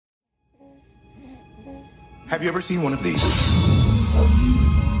Have you ever seen one of these?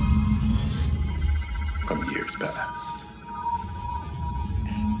 From years past.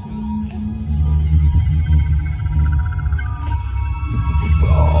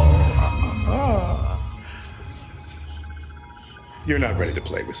 You're not ready to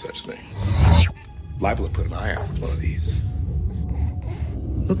play with such things. Liable to put an eye out for one of these.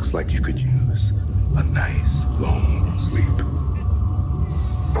 Looks like you could use a nice long sleep.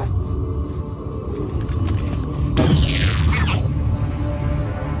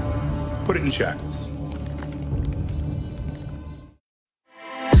 Put it in shackles.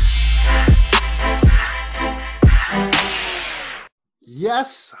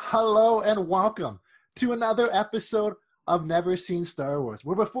 Yes, hello, and welcome to another episode of Never Seen Star Wars,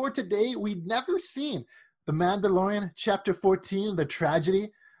 where before today, we'd never seen The Mandalorian Chapter 14, The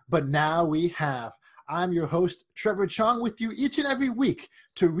Tragedy, but now we have. I'm your host, Trevor Chong, with you each and every week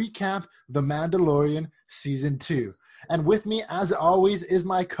to recap The Mandalorian Season 2. And with me, as always, is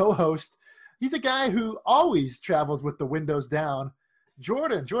my co-host. He's a guy who always travels with the windows down.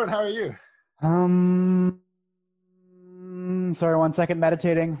 Jordan, how are you? Sorry, 1 second,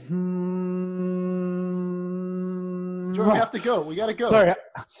 meditating. Jordan, we have to go. We got to go. Sorry.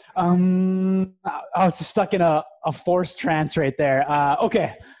 I was just stuck in a forced trance right there.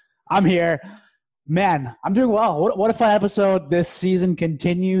 Okay, I'm here. Man, I'm doing well. What a fun episode. This season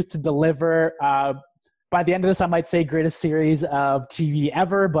continues to deliver. By the end of this, I might say greatest series of TV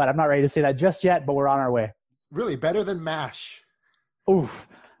ever, but I'm not ready to say that just yet, but we're on our way. Really, better than MASH. Oof.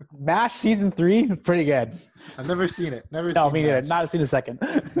 MASH Season 3, pretty good. I've never seen it. Me neither. Not seen a second.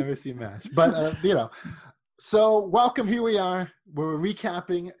 Never seen MASH. But, so welcome. Here we are. We're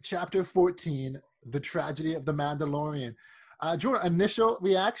recapping Chapter 14, The Tragedy of the Mandalorian. Jordan, initial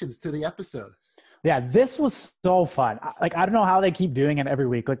reactions to the episode. Yeah, this was so fun. I don't know how they keep doing it every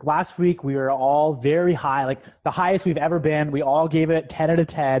week. Like last week, we were all very high, like the highest we've ever been. We all gave it 10 out of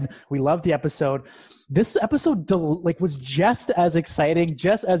 10. We loved the episode. This episode was just as exciting,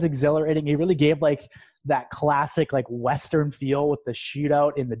 just as exhilarating. It really gave that classic Western feel with the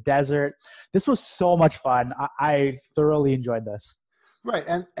shootout in the desert. This was so much fun. I thoroughly enjoyed this. Right,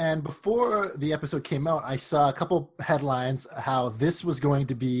 and before the episode came out, I saw a couple headlines how this was going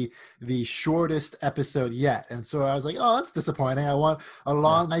to be the shortest episode yet. And so I was like, oh, that's disappointing. I want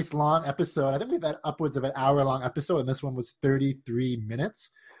a nice long episode. I think we've had upwards of an hour-long episode, and this one was 33 minutes.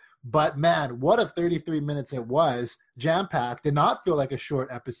 But man, what a 33 minutes it was. Jam-packed. Did not feel like a short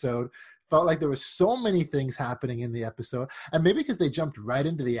episode. Felt like there were so many things happening in the episode. And maybe because they jumped right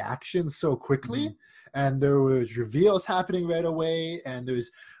into the action so quickly. Mm-hmm. And there was reveals happening right away, and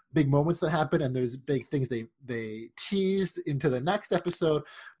there's big moments that happen, and there's big things they teased into the next episode.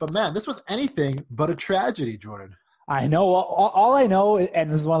 But man, this was anything but a tragedy, Jordan. I know. All I know, and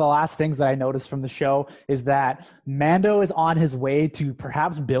this is one of the last things that I noticed from the show, is that Mando is on his way to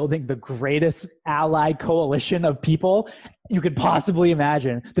perhaps building the greatest allied coalition of people you could possibly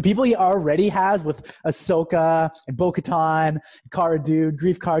imagine. The people he already has with Ahsoka and Bo-Katan, Cara Dune,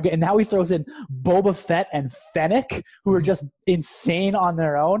 Greef Karga, and now he throws in Boba Fett and Fennec, who are just insane on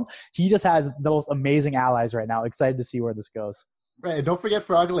their own. He just has the most amazing allies right now. Excited to see where this goes. Right. Don't forget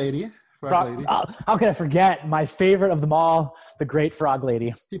Frog Lady. How can I forget my favorite of them all, the great Frog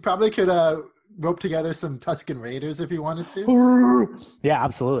Lady? He probably could rope together some Tusken Raiders if he wanted to. Yeah,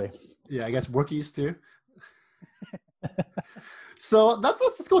 absolutely. Yeah, I guess Wookiees too. So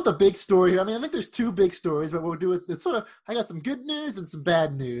let's go with the big story here. I mean, I think there's two big stories, but we'll do it. It's I got some good news and some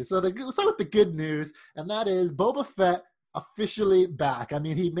bad news. So let's start with the good news, and that is Boba Fett officially back. I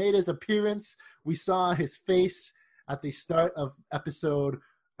mean, he made his appearance. We saw his face at the start of episode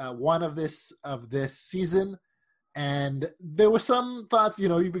 1 of this season, and there were some thoughts,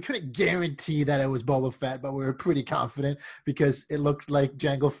 we couldn't guarantee that it was Boba Fett, but we were pretty confident because it looked like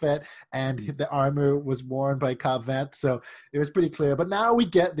Jango Fett and the armor was worn by Cobb Vanth, so it was pretty clear. But now we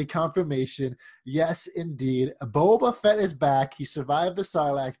get the confirmation. Yes, indeed, Boba Fett is back. He survived the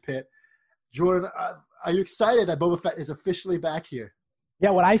Sarlacc pit. Jordan, are you excited that Boba Fett is officially back here? Yeah,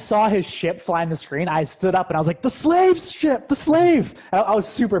 when I saw his ship flying the screen, I stood up and I was like, the slave's ship, the slave. I was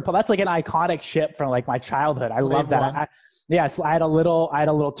super pumped. That's like an iconic ship from my childhood. I love that. I had a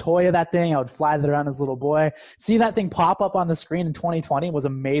little toy of that thing. I would fly that around as a little boy. See that thing pop up on the screen in 2020 was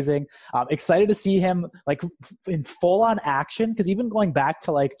amazing. Excited to see him in full on action, because even going back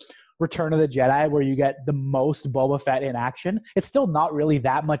to Return of the Jedi, where you get the most Boba Fett in action, it's still not really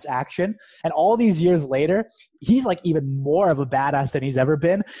that much action. And all these years later, he's like even more of a badass than he's ever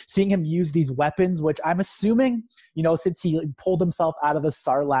been. Seeing him use these weapons, which I'm assuming, since he pulled himself out of the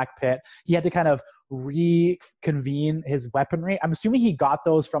Sarlacc pit, he had to kind of reconvene his weaponry. I'm assuming he got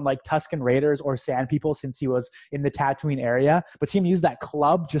those from like Tusken Raiders or Sand People since he was in the Tatooine area. But seeing him use that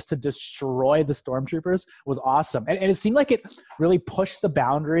club just to destroy the stormtroopers was awesome. And it seemed like it really pushed the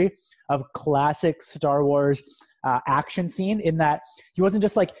boundary of classic Star Wars action scene, in that he wasn't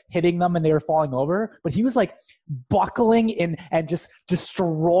just like hitting them and they were falling over, but he was like buckling in and just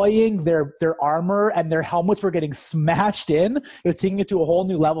destroying their armor, and their helmets were getting smashed in. It was taking it to a whole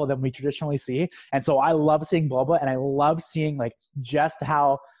new level than we traditionally see. And so I love seeing Boba, and I love seeing like just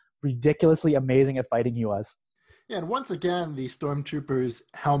how ridiculously amazing at fighting he was. Yeah, and once again, the stormtroopers'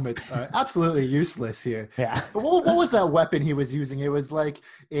 helmets are absolutely useless here. Yeah. But what was that weapon he was using? It was like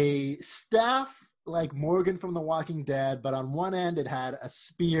a staff, like Morgan from The Walking Dead, but on one end it had a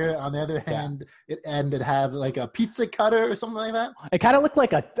spear, on the other hand it had like a pizza cutter or something like that. It kind of looked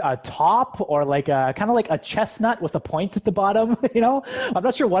like a top, or like a kind of like a chestnut with a point at the bottom. I'm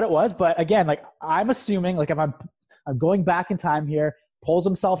not sure what it was, but again, like I'm assuming, like if I'm going back in time here, pulls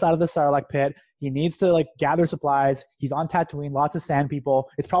himself out of the Sarlacc pit. He needs to like gather supplies. He's on Tatooine, lots of sand people.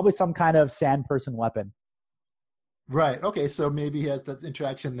 It's probably some kind of sand person weapon. Right. Okay. So maybe he has that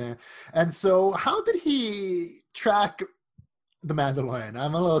interaction there. And so how did he track the Mandalorian?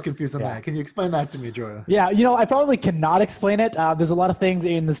 I'm a little confused on that. Can you explain that to me, Jordan? Yeah. I probably cannot explain it. There's a lot of things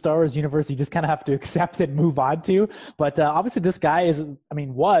in the Star Wars universe you just kind of have to accept and move on to. But obviously this guy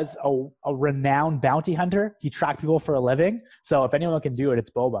was a renowned bounty hunter. He tracked people for a living. So if anyone can do it, it's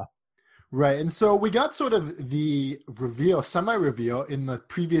Boba. Right. And so we got sort of the reveal, semi-reveal in the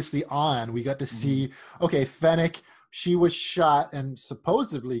previously on. We got to see, okay, Fennec, she was shot and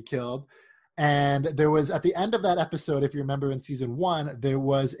supposedly killed. And there was, at the end of that episode, if you remember in season 1, there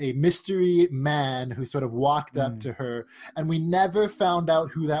was a mystery man who sort of walked up to her. And we never found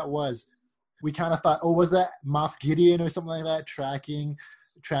out who that was. We kind of thought, oh, was that Moff Gideon or something like that, tracking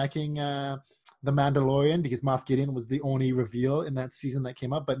the Mandalorian, because Moff Gideon was the only reveal in that season that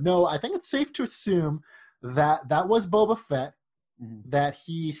came up. But no, I think it's safe to assume that that was Boba Fett, that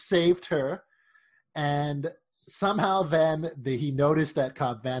he saved her, and somehow then he noticed that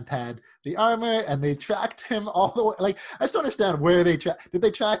Cobb Vanth had the armor, and they tracked him all the way. Like, I just don't understand where they did they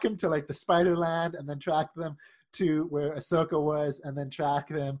track him to like the Spider-Land, and then track them to where Ahsoka was, and then track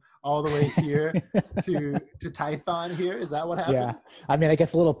them all the way here to Tython here? Is that what happened? Yeah. I mean, I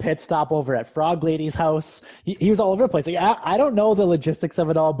guess a little pit stop over at Frog Lady's house. He was all over the place. Like, I don't know the logistics of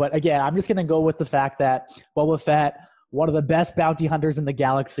it all, but again, I'm just going to go with the fact that Boba Fett, one of the best bounty hunters in the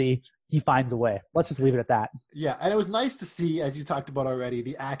galaxy, he finds a way. Let's just leave it at that. Yeah, and it was nice to see, as you talked about already,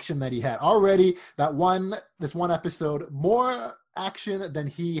 the action that he had. Already, this one episode, more action than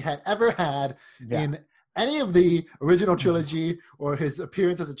he had ever had in any of the original trilogy or his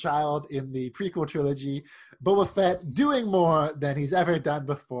appearance as a child in the prequel trilogy. Boba Fett doing more than he's ever done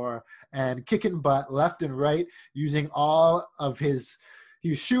before and kicking butt left and right, using all of his... He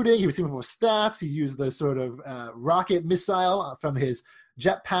was shooting, he was shooting with staffs, he used the sort of rocket missile from his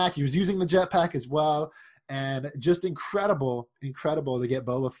jetpack. He was using the jetpack as well. And just incredible to get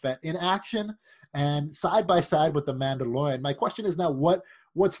Boba Fett in action and side by side with the Mandalorian. My question is now,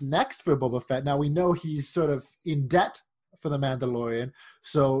 what's next for Boba Fett? Now we know he's sort of in debt for the Mandalorian.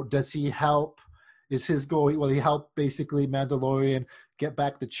 So does he help? Is his goal, will he help basically Mandalorian get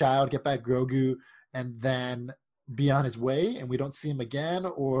back the child, get back Grogu, and then be on his way and we don't see him again?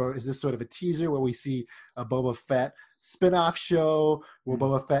 Or is this sort of a teaser where we see a Boba Fett spin-off show? Will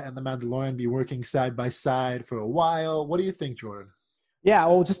Boba Fett and the Mandalorian be working side by side for a while? What do you think, Jordan? Yeah,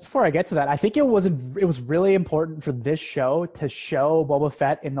 well, just before I get to that, I think it was really important for this show to show Boba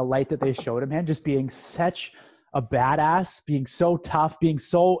Fett in the light that they showed him in, just being such a badass, being so tough, being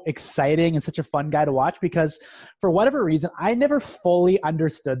so exciting, and such a fun guy to watch. Because for whatever reason, I never fully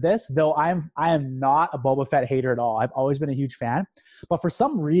understood this, though I am not a Boba Fett hater at all. I've always been a huge fan. But for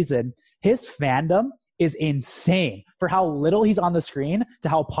some reason, his fandom is insane for how little he's on the screen to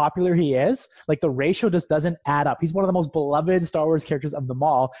how popular he is. Like, the ratio just doesn't add up. He's one of the most beloved Star Wars characters of them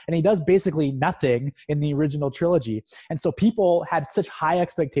all, and he does basically nothing in the original trilogy. And so people had such high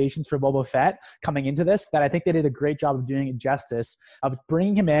expectations for Boba Fett coming into this that I think they did a great job of doing it justice, of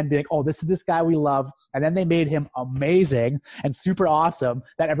bringing him in, being, oh, this is this guy we love, and then they made him amazing and super awesome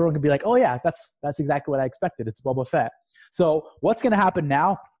that everyone could be like, oh yeah, that's exactly what I expected. It's Boba Fett. So what's going to happen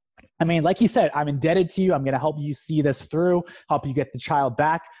now? I mean, like you said, I'm indebted to you. I'm going to help you see this through, help you get the child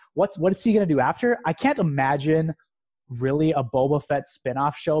back. What is he going to do after? I can't imagine really a Boba Fett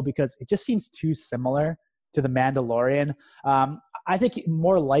spinoff show because it just seems too similar to The Mandalorian. I think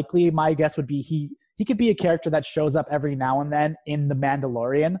more likely, my guess would be he he could be a character that shows up every now and then in The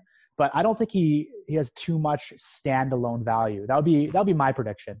Mandalorian, but I don't think he has too much standalone value. That'll be my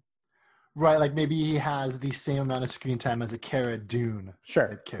prediction. Right, like maybe he has the same amount of screen time as a Cara Dune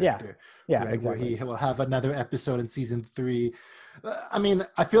Sure. character. Yeah, right, exactly. Where he will have another episode in season 3. I mean,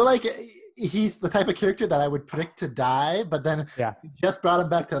 I feel like he's the type of character that I would predict to die, but then Yeah. just brought him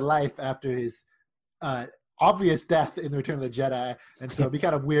back to life after his obvious death in Return of the Jedi, and so it'd be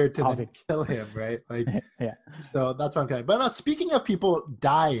kind of weird to then kill him, right? Like, Yeah. So that's what I'm kind of. But now, speaking of people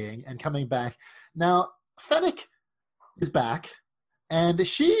dying and coming back, now Fennec is back. And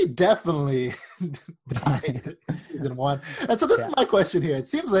she definitely died in season 1. And so this is my question here. It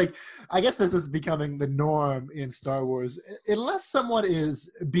seems like, I guess this is becoming the norm in Star Wars. Unless someone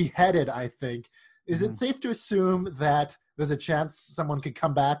is beheaded, I think, is it safe to assume that there's a chance someone could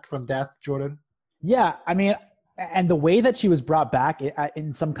come back from death, Jordan? Yeah, I mean, and the way that she was brought back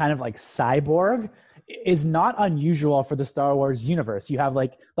in some kind of like cyborg is not unusual for the Star Wars universe. You have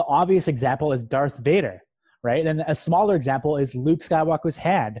like the obvious example is Darth Vader. Right. And a smaller example is Luke Skywalker's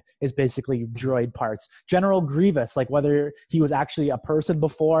hand is basically droid parts. General Grievous, like whether he was actually a person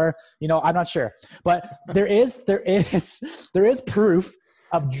before, I'm not sure. But there is proof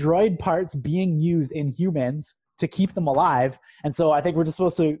of droid parts being used in humans to keep them alive. And so I think we're just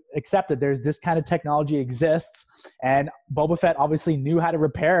supposed to accept that there's this kind of technology exists. And Boba Fett obviously knew how to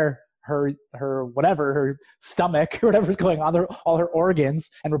repair her stomach or whatever's going on, all her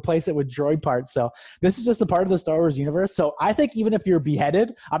organs, and replace it with droid parts. So this is just a part of the Star Wars universe. So I think even if you're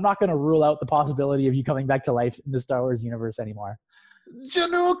beheaded, I'm not going to rule out the possibility of you coming back to life in the Star Wars universe anymore.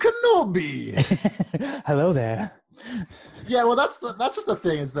 General Kenobi. Hello there. Yeah, well, that's just the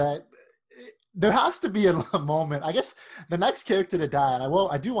thing, is that there has to be a moment. I guess the next character to die, and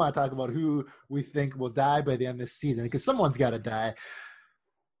I do want to talk about who we think will die by the end of this season, because someone's got to die.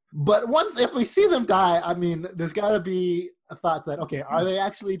 But if we see them die, I mean, there's got to be a thought that, okay, are they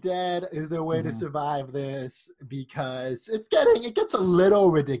actually dead? Is there a way to survive this? Because it gets a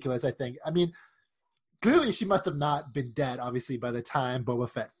little ridiculous, I think. I mean, clearly she must have not been dead, obviously, by the time Boba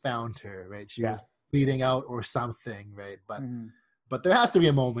Fett found her, right? She was bleeding out or something, right? But there has to be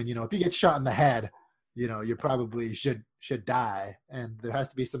a moment, if you get shot in the head, you probably should die. And there has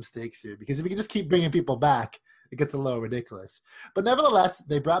to be some stakes here, because if you can just keep bringing people back, it gets a little ridiculous. But nevertheless,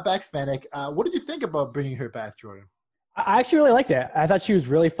 they brought back Fennec. What did you think about bringing her back, Jordan? I actually really liked it. I thought she was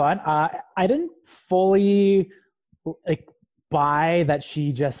really fun. I didn't fully buy that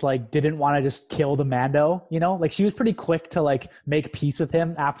she just didn't want to just kill the Mando, she was pretty quick to make peace with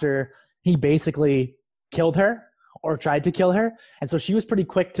him after he basically killed her or tried to kill her. And so she was pretty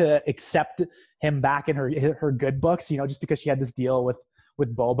quick to accept him back in her good books, just because she had this deal with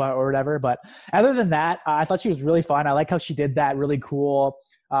Boba or whatever. But other than that, I thought she was really fun. I like how she did that really cool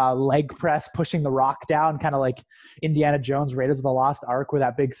leg press, pushing the rock down, kind of like Indiana Jones Raiders of the Lost Ark, where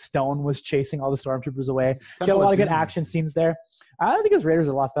that big stone was chasing all the stormtroopers away. She had a lot of good action scenes there. I think it's Raiders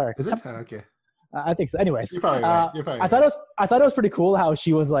of the Lost Ark. Is it? Okay. I think so. Anyways, you're probably right. I thought it was pretty cool how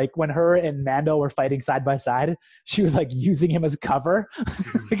she was when her and Mando were fighting side by side, she was using him as cover,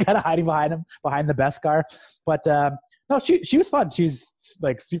 kind of hiding behind him, behind the Beskar. But no, she was fun. She's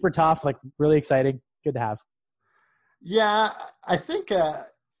super tough, really exciting. Good to have. Yeah, I think.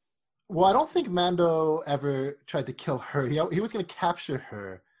 Well, I don't think Mando ever tried to kill her. He was going to capture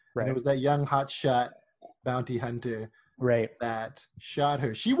her, right? And it was that young hotshot bounty hunter, right, that shot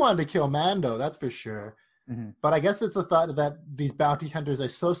her. She wanted to kill Mando, that's for sure. Mm-hmm. But I guess it's the thought that these bounty hunters are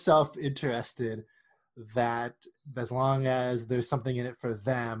so self-interested that as long as there's something in it for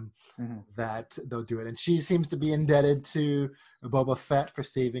them, that they'll do it. And she seems to be indebted to Boba Fett for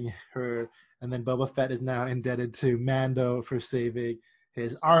saving her, and then Boba Fett is now indebted to Mando for saving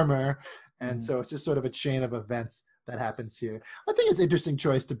his armor. And so it's just sort of a chain of events that happens here. I think it's an interesting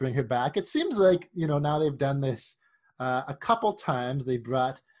choice to bring her back. It seems like, now they've done this a couple times. They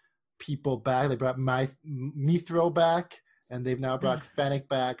brought people back. They brought Mithro back, and they've now brought Fennec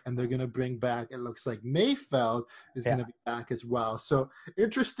back, and they're going to bring back, it looks like Mayfeld is going to be back as well. So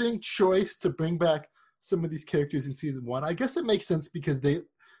interesting choice to bring back some of these characters in season 1. I guess it makes sense because they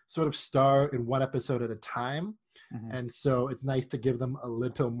sort of star in one episode at a time. And so it's nice to give them a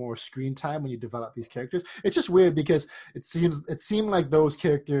little more screen time when you develop these characters. It's just weird because it seemed like those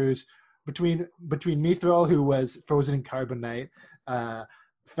characters between Mithril, who was frozen in carbonite,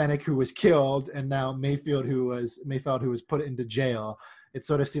 Fennec, who was killed, and now Mayfeld, who was put into jail. It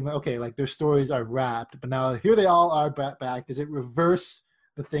sort of seemed like, okay, their stories are wrapped, but now here they all are back. Does it reverse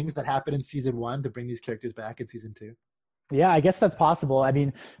the things that happened in season 1 to bring these characters back in season 2? Yeah, I guess that's possible. I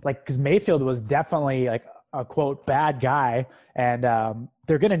mean, because Mayfield was definitely a quote bad guy, and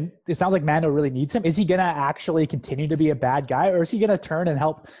it sounds like Mando really needs him. Is he gonna actually continue to be a bad guy, or is he gonna turn and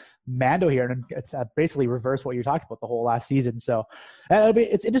help Mando here? And it's basically reverse what you talked about the whole last season. So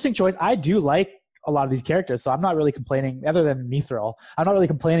it's an interesting choice. I do like a lot of these characters, so I'm not really complaining, other than Mithril. I'm not really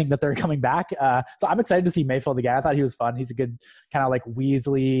complaining that they're coming back. So I'm excited to see Mayfield again. I thought he was fun. He's a good kind of like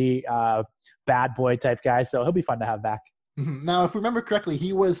Weasley bad boy type guy, so he'll be fun to have back. Now, if we remember correctly,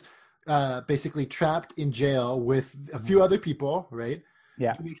 he was basically trapped in jail with a few other people, right?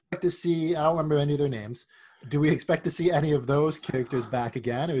 Yeah. Do we expect to see, I don't remember any of their names, do we expect to see any of those characters back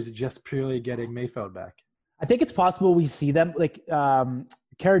again, or is it just purely getting Mayfeld back? I think it's possible we see them. Like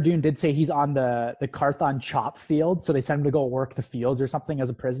Cara Dune did say he's on the Carthon chop field, so they sent him to go work the fields or something as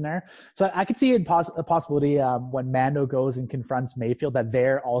a prisoner. So I could see a possibility when Mando goes and confronts Mayfield that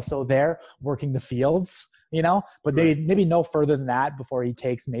they're also there working the fields, but maybe no further than that before he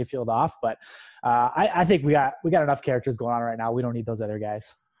takes Mayfield off. But I think we got enough characters going on right now. We don't need those other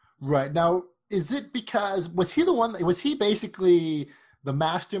guys. Right. Now, is it because, was he basically the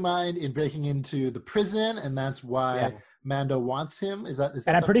mastermind in breaking into the prison, and that's why Mando wants him? Is that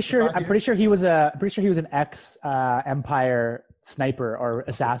I'm pretty sure he was an ex Empire sniper or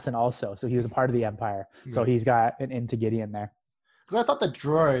assassin also. So he was a part of the Empire. So he's got an into Gideon there. Because I thought the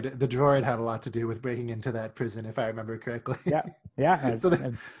droid had a lot to do with breaking into that prison, if I remember correctly. Yeah. So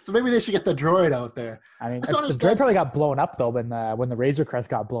maybe they should get the droid out there. I mean, the droid probably got blown up though when the Razor Crest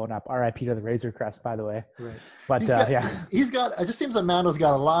got blown up. R.I.P. to the Razor Crest, by the way. Right. But he's got. It just seems that Mando's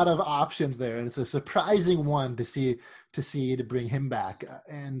got a lot of options there, and it's a surprising one to bring him back.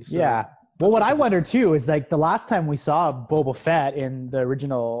 And so, yeah. Well, what I wonder too is like the last time we saw Boba Fett in the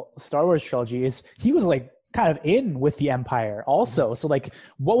original Star Wars trilogy is he was like kind of in with the Empire also. So like,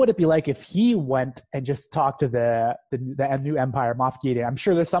 what would it be like if he went and just talked to the new Empire, Moff Gideon? I'm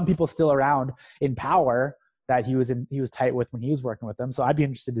sure there's some people still around in power that he was tight with when he was working with them. So I'd be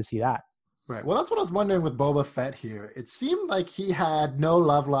interested to see that. Right. Well, that's what I was wondering with Boba Fett here. It seemed like he had no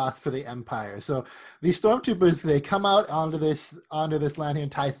love lost for the Empire. So these stormtroopers, they come out onto this land here in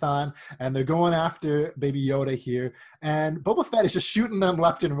Tython, and they're going after Baby Yoda here. And Boba Fett is just shooting them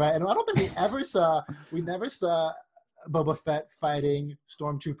left and right. And I don't think we never saw Boba Fett fighting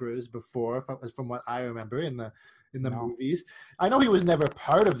stormtroopers before, from what I remember in the movies. I know he was never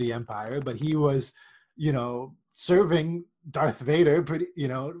part of the Empire, but he was, serving Darth Vader,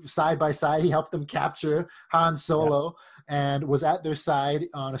 side by side. He helped them capture Han Solo and was at their side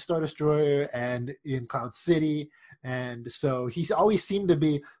on a Star Destroyer and in Cloud City. And so he always seemed to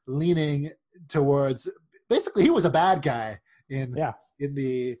be leaning towards, basically he was a bad guy in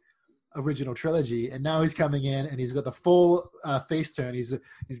the original trilogy. And now he's coming in and he's got the full face turn. He's a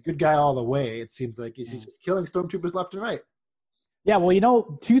good guy all the way. It seems like he's just killing stormtroopers left and right. Yeah.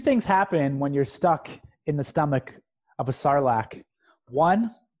 Well, two things happen when you're stuck in the stomach of a Sarlacc. One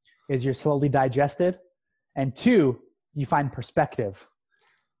is you're slowly digested, and two, you find perspective.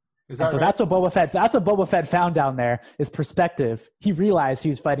 That's what Boba Fett found down there is perspective. He realized he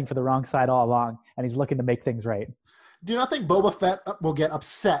was fighting for the wrong side all along, and he's looking to make things right. Do you not think Boba Fett will get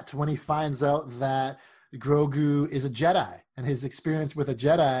upset when he finds out that Grogu is a Jedi, and his experience with a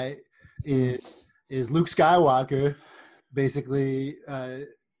Jedi is Luke Skywalker, basically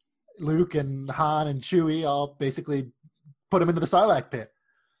Luke and Han and Chewie all basically put him into the Sarlacc pit.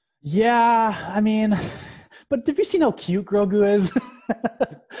 Yeah, I mean, but have you seen how cute Grogu is?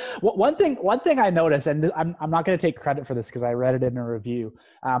 One thing I noticed, and I'm not going to take credit for this because I read it in a review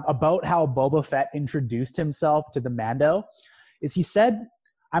about how Boba Fett introduced himself to the Mando, is he said,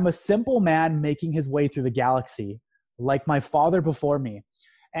 "I'm a simple man making his way through the galaxy, like my father before me."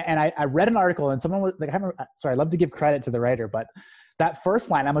 And I read an article, and someone was like, I'd love to give credit to the writer, but that first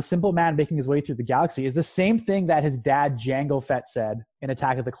line, "I'm a simple man making his way through the galaxy," is the same thing that his dad, Jango Fett, said in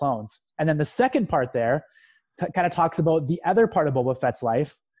Attack of the Clones. And then the second part there kind of talks about the other part of Boba Fett's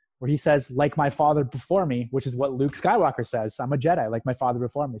life, where he says, "like my father before me," which is what Luke Skywalker says. "I'm a Jedi, like my father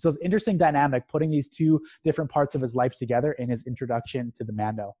before me." So it's an interesting dynamic, putting these two different parts of his life together in his introduction to the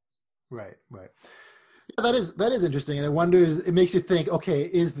Mando. Right. Yeah, that is interesting. And it makes you think, okay,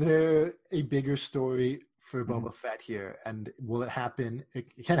 is there a bigger story for Boba Fett here, and will it happen?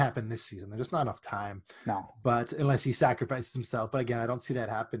 It can happen this season. There's just not enough time. No. But unless he sacrifices himself. But again, I don't see that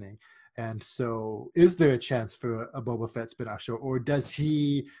happening. And so is there a chance for a Boba Fett spin-off show, or does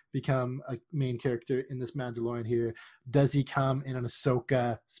he become a main character in this Mandalorian here? Does he come in an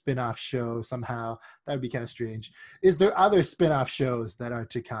Ahsoka spin-off show somehow? That would be kind of strange. Is there other spin-off shows that are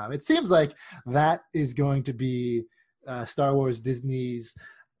to come? It seems like that is going to be Star Wars Disney's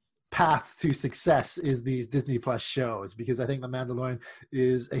path to success, is these Disney Plus shows, because I think The Mandalorian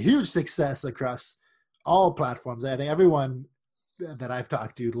is a huge success across all platforms. I think everyone that I've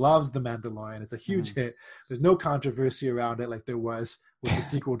talked to loves The Mandalorian. It's a huge hit. There's no controversy around it like there was with the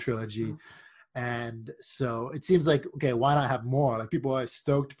sequel trilogy. And so it seems like, okay, why not have more? Like people are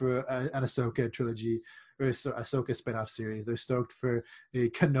stoked for an Ahsoka trilogy or Ahsoka spin-off series. They're stoked for a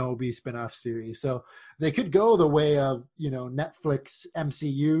Kenobi spin-off series. So they could go the way of, Netflix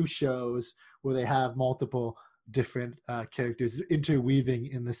MCU shows where they have multiple different characters interweaving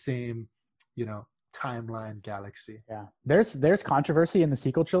in the same, timeline galaxy. Yeah. There's controversy in the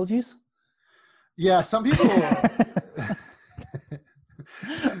sequel trilogies. Yeah, some people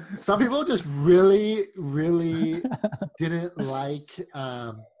some people just really, really didn't like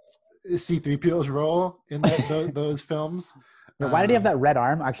C-3PO's role in those films. Why did he have that red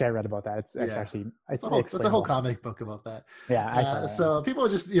arm? Actually, I read about that. It's a whole comic book about that. Yeah, I saw that. So people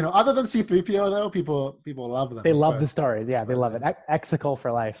just, other than C-3PO though, people love them. They love the story. Yeah, they love it. Exegol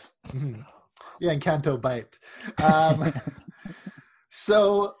for life. Mm-hmm. Yeah, and Canto Bight.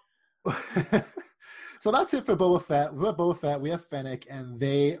 So that's it for Boba Fett. We have Boba Fett, we have Fennec, and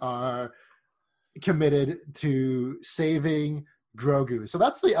they are committed to saving Grogu. So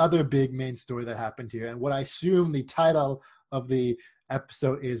that's the other big main story that happened here. And what I assume the title of the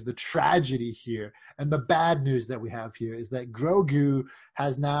episode is the tragedy here. And the bad news that we have here is that Grogu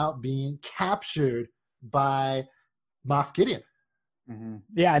has now been captured by Moff Gideon. Mm-hmm.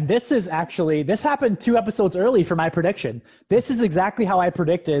 Yeah, and this happened 2 episodes early for my prediction. This is exactly how I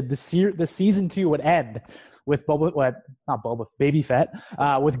predicted the season 2 would end, with Baby Fett,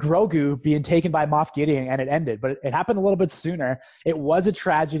 with Grogu being taken by Moff Gideon, and it ended. But it happened a little bit sooner. It was a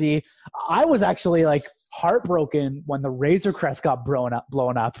tragedy. I was actually heartbroken when the Razor Crest got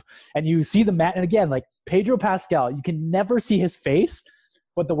blown up, and you see the man. And again, Pedro Pascal, you can never see his face,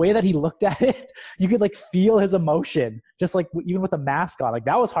 but the way that he looked at it, you could feel his emotion, just even with the mask on.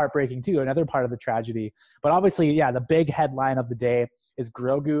 That was heartbreaking too, another part of the tragedy. But obviously, yeah, the big headline of the day is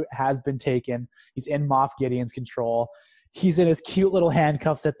Grogu has been taken. He's in Moff Gideon's control. He's in his cute little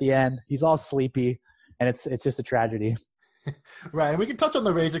handcuffs at the end. He's all sleepy, and it's just a tragedy. Right, and we can touch on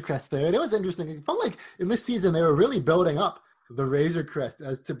the Razor Crest there. And it was interesting. It felt like in this season they were really building up the Razor Crest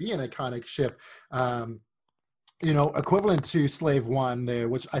as to be an iconic ship. Equivalent to Slave One there,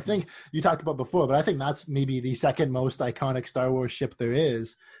 which I think you talked about before, but I think that's maybe the second most iconic Star Wars ship there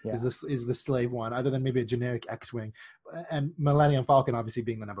is the Slave One, other than maybe a generic X-Wing, and Millennium Falcon obviously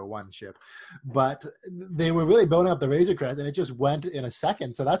being the number 1 ship. But they were really building up the Razor Crest, and it just went in a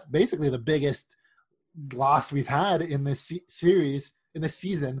second. So that's basically the biggest loss we've had in this series, in this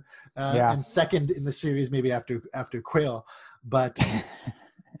season, and second in the series maybe after Quill. But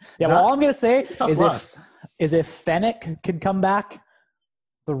yeah, well, all I'm going to say is if Fennec can come back,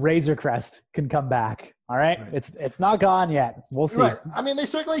 the Razor Crest can come back. All right? It's not gone yet. We'll see. Right. I mean, they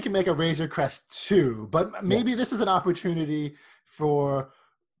certainly can make a Razor Crest too, but maybe this is an opportunity for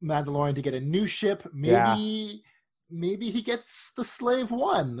Mandalorian to get a new ship. Maybe he gets the Slave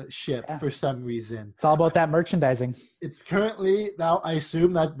One ship for some reason. It's all about that merchandising. It's currently, now I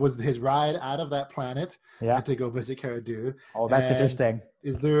assume that was his ride out of that planet to go visit Cara Dune. Oh, that's interesting.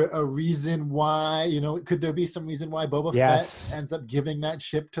 Is there a reason why, could there be some reason why Boba Fett ends up giving that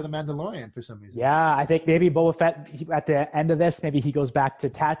ship to the Mandalorian for some reason? Yeah, I think maybe Boba Fett, at the end of this, maybe he goes back to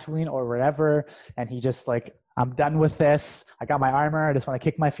Tatooine or wherever, and he just I'm done with this. I got my armor. I just want to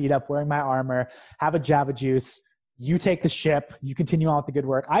kick my feet up wearing my armor, have a Java Juice. You take the ship. You continue on with the good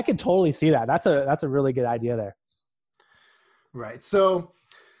work. I can totally see that. That's a really good idea there. Right. So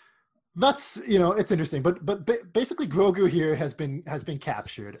that's, it's interesting. But basically Grogu here has been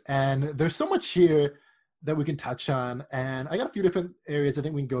captured. And there's so much here that we can touch on. And I got a few different areas I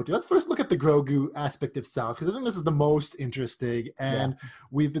think we can go to. Let's first look at the Grogu aspect itself, because I think this is the most interesting. And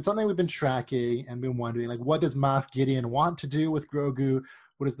we've been tracking and been wondering, what does Moff Gideon want to do with Grogu?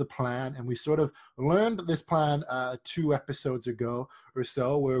 What is the plan? And we sort of learned this plan 2 episodes ago or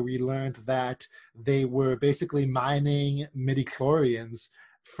so, where we learned that they were basically mining midichlorians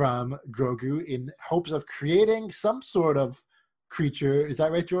from Grogu in hopes of creating some sort of creature. Is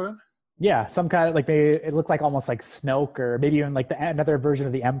that right, Jordan? Yeah, some kind of maybe it looked like almost like Snoke, or maybe even another version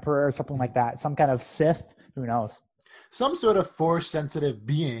of the Emperor or something like that. Some kind of Sith. Who knows? Some sort of force-sensitive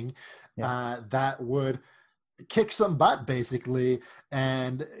being that would kick some butt, basically,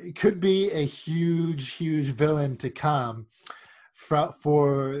 and it could be a huge villain to come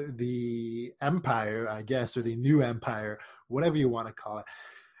for the Empire, I guess, or the new Empire, whatever you want to call it.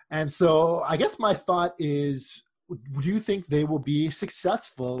 And so I guess my thought is, do you think they will be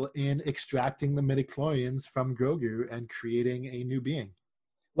successful in extracting the midichlorians from Grogu and creating a new being?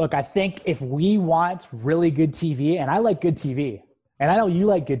 Look, I think if we want really good TV, and I like good TV, and I know you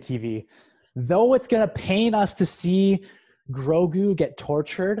like good TV, though it's going to pain us to see Grogu get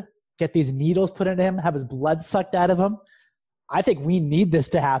tortured, get these needles put into him, have his blood sucked out of him, I think we need this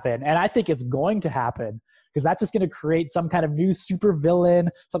to happen. And I think it's going to happen because that's just going to create some kind of new super villain,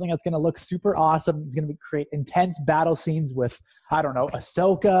 something that's going to look super awesome. It's going to create intense battle scenes with, I don't know,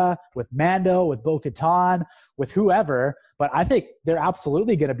 Ahsoka, with Mando, with Bo-Katan, with whoever. But I think they're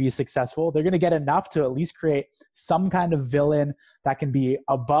absolutely going to be successful. They're going to get enough to at least create some kind of villain that can be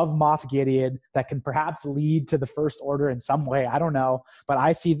above Moff Gideon, that can perhaps lead to the First Order in some way. I don't know. But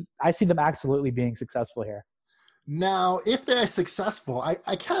I see them absolutely being successful here. Now, if they're successful,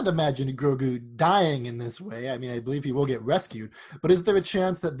 I can't imagine Grogu dying in this way. I mean, I believe he will get rescued. But is there a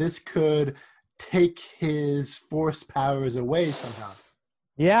chance that this could take his Force powers away somehow?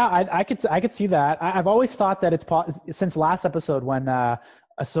 Yeah, I could see that. I've always thought that it's since last episode when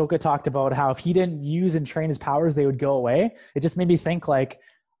Ahsoka talked about how if he didn't use and train his powers, they would go away. It just made me think like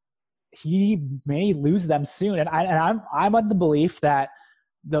he may lose them soon. And I'm on the belief that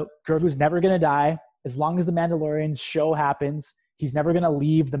the Grogu's never going to die. As long as the Mandalorian show happens, he's never going to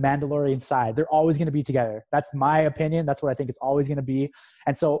leave the Mandalorian side. They're always going to be together. That's my opinion. That's what I think it's always going to be.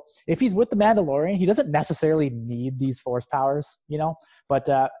 And so if he's with the Mandalorian, he doesn't necessarily need these Force powers, But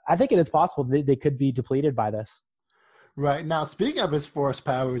I think it is possible they could be depleted by this. Right. Now, speaking of his Force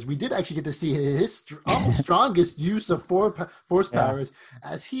powers, we did actually get to see his almost strongest use of Force powers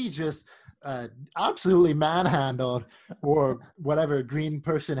as he just absolutely manhandled, or whatever green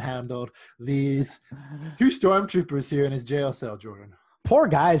person handled, these two stormtroopers here in his jail cell, Jordan. Poor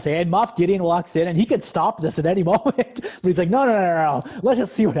guys, and Moff Gideon walks in, and he could stop this at any moment. But he's like, no. Let's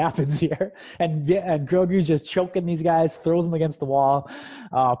just see what happens here. And Grogu's just choking these guys, throws them against the wall.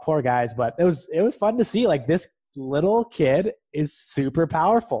 Poor guys. But it was fun to see. Like, this little kid is super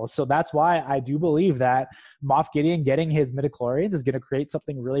powerful. So that's why I do believe that Moff Gideon getting his midichlorians is going to create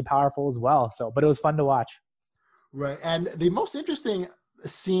something really powerful as well. But it was fun to watch. Right. And the most interesting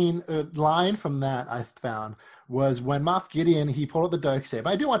line from that I found was when Moff Gideon, he pulled out the Darksaber.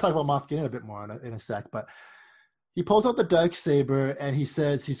 I do want to talk about Moff Gideon a bit more in a sec, but he pulls out the Darksaber and he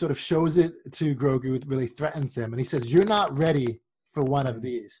sort of shows it to Grogu, it really threatens him. And he says, "You're not ready for one of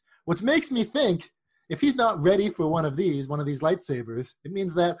these." Which makes me think, if he's not ready for one of these lightsabers, it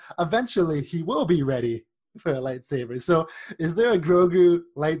means that eventually he will be ready for a lightsaber. So is there a Grogu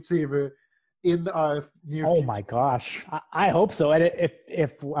lightsaber in our near future? Oh my gosh. I hope so. And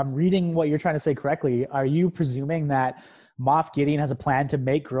if I'm reading what you're trying to say correctly, are you presuming that Moff Gideon has a plan to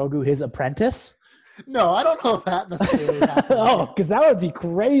make Grogu his apprentice? No, I don't know if that necessarily happens. Oh, because that would be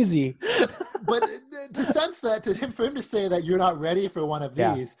crazy. But for him to say that you're not ready for one of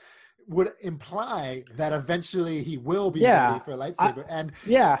these would imply that eventually he will be ready for a lightsaber.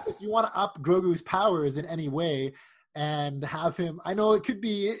 If you want to up Grogu's powers in any way and have him, I know it could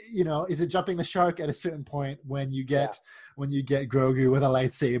be, is it jumping the shark at a certain point when you get Grogu with a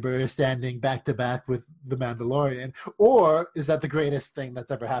lightsaber standing back to back with the Mandalorian, or is that the greatest thing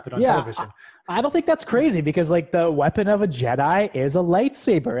that's ever happened on television? I don't think that's crazy because the weapon of a Jedi is a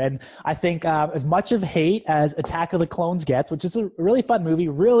lightsaber. And I think as much of hate as Attack of the Clones gets, which is a really fun movie,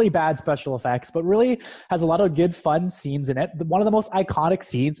 really bad special effects, but really has a lot of good fun scenes in it. One of the most iconic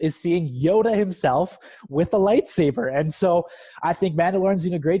scenes is seeing Yoda himself with a lightsaber. And so I think Mandalorian's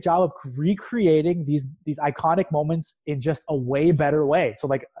doing a great job of recreating these iconic moments in just a way better way. So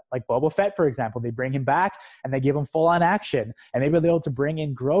like Boba Fett, for example, they bring him back and they give him full on action. And maybe they're able to bring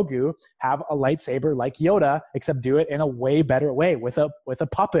in Grogu, have a lightsaber like Yoda, except do it in a way better way with a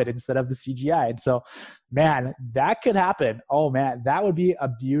puppet instead of the CGI. And so, man, that could happen. Oh man, that would be a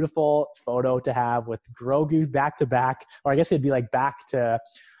beautiful photo to have with Grogu back to back, or I guess it'd be like back to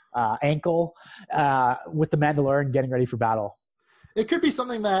ankle with the Mandalorian getting ready for battle. It could be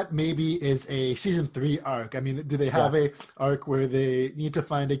something that maybe is a season 3 arc. I mean, do they have a arc where they need to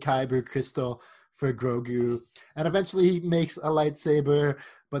find a Kyber crystal for Grogu, and eventually he makes a lightsaber,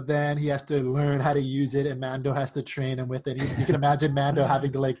 but then he has to learn how to use it, and Mando has to train him with it. You can imagine Mando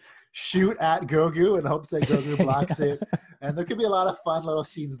having to shoot at Grogu in hopes that Grogu blocks it. And there could be a lot of fun little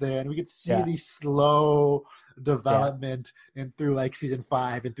scenes there, and we could see the slow development in through season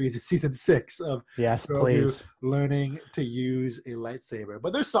 5 and through season 6 of Grogu learning to use a lightsaber.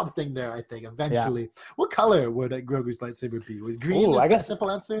 But there's something there, I think, eventually. What color would Grogu's lightsaber be? Was green a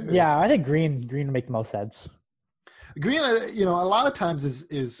simple answer? Or? Yeah, I think green would make the most sense. Green, a lot of times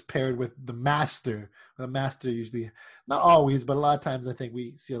is paired with the master. The master usually, not always, but a lot of times I think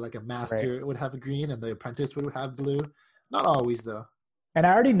we see a master would have a green and the apprentice would have blue. Not always, though. And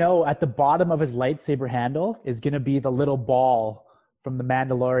I already know at the bottom of his lightsaber handle is going to be the little ball from the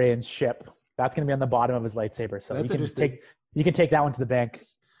Mandalorian's ship. That's going to be on the bottom of his lightsaber. So That's you can take that one to the bank.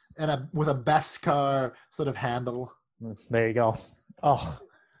 and with a Beskar sort of handle. There you go. Oh,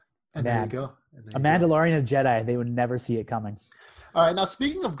 And man. there you go. And A there you go. Mandalorian and a Jedi, they would never see it coming. All right, now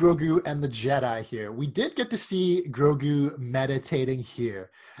speaking of Grogu and the Jedi here, we did get to see Grogu meditating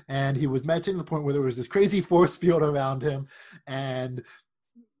here. And he was meditating to the point where there was this crazy force field around him. And,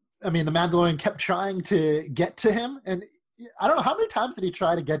 I mean, the Mandalorian kept trying to get to him. And I don't know, how many times did he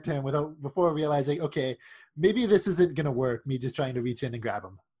try to get to him before realizing, okay, maybe this isn't going to work, me just trying to reach in and grab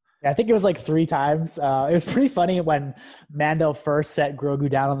him? I think it was like 3 times. It was pretty funny when Mando first set Grogu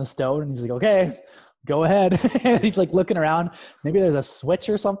down on the stone, and he's like, okay, go ahead. And he's like looking around. Maybe there's a switch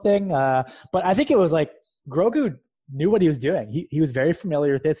or something. But I think it was like Grogu knew what he was doing. He was very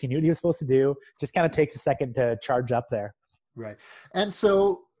familiar with this. He knew what he was supposed to do. Just kind of takes a second to charge up there. Right. And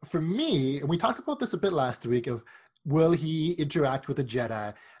so for me, and we talked about this a bit last week, of will he interact with a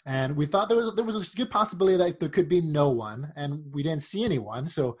Jedi? And we thought there was a good possibility that there could be no one, and we didn't see anyone.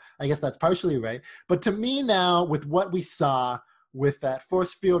 So I guess that's partially right. But to me now, with what we saw, with that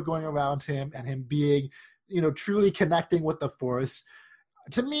force field going around him and him being, truly connecting with the force,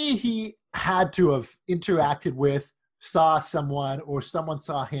 to me, he had to have interacted with, saw someone, or someone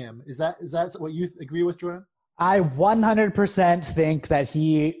saw him. Is that what you agree with, Jordan? I 100% think that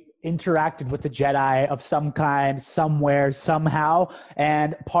he interacted with a Jedi of some kind, somewhere, somehow.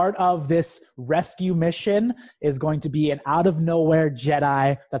 And part of this rescue mission is going to be an out-of-nowhere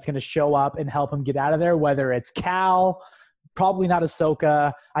Jedi that's going to show up and help him get out of there, whether it's Cal, probably not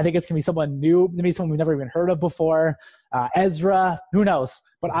Ahsoka. I think it's going to be someone new, maybe someone we've never even heard of before. Ezra, who knows?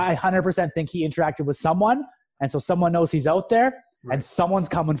 But I 100% think he interacted with someone, and so someone knows he's out there, Right. and someone's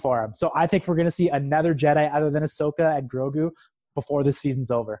coming for him. So I think we're going to see another Jedi other than Ahsoka and Grogu before this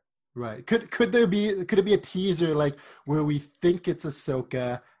season's over. Right. Could it be a teaser, like where we think it's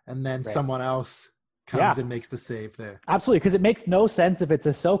Ahsoka and then someone else comes and makes the save there? Absolutely, because it makes no sense if it's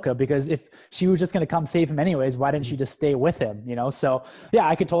Ahsoka, because if she was just going to come save him anyways, why didn't she just stay with him, So, yeah,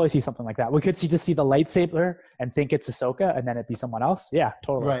 I could totally see something like that. We could just see the lightsaber and think it's Ahsoka and then it'd be someone else. Yeah,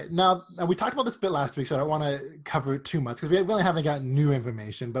 totally. Right. Now, and we talked about this a bit last week, so I don't want to cover it too much because we really haven't gotten new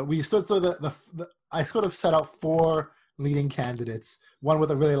information, but I sort of set out 4 leading candidates, one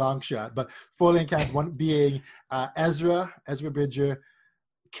with a really long shot, but 4 leading candidates, one being Ezra Bridger,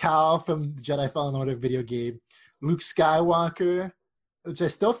 Cal from the Jedi Fallen Order video game, Luke Skywalker, which I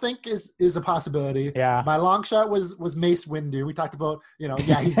still think is a possibility. Yeah. My long shot was Mace Windu. We talked about,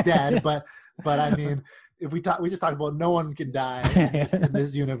 he's dead, but I mean, we just talked about no one can die in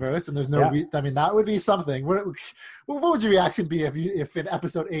this universe, and there's no. That would be something. What would your reaction be if in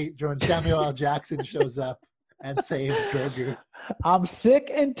episode 8, Samuel L. Jackson shows up and saves Grogu? I'm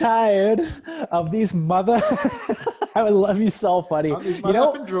sick and tired of these I would love you so funny. On these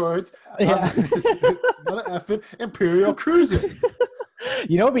mother-effing droids. Yeah. Mother-effing Imperial cruiser.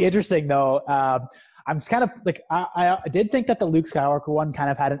 It'd be interesting though. I'm just kind of like, I did think that the Luke Skywalker one kind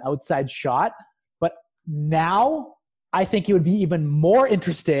of had an outside shot, but now I think it would be even more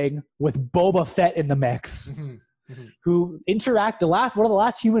interesting with Boba Fett in the mix, who interact. One of the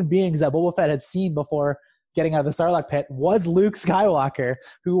last human beings that Boba Fett had seen before getting out of the Sarlacc pit was Luke Skywalker,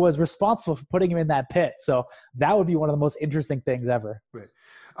 who was responsible for putting him in that pit. So that would be one of the most interesting things ever. Right.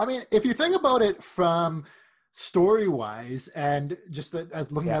 I mean, if you think about it from story-wise and just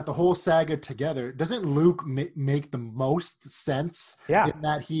as looking at the whole saga together, doesn't Luke make the most sense in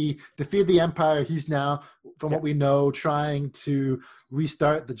that he defeated the Empire? He's now, from what we know, trying to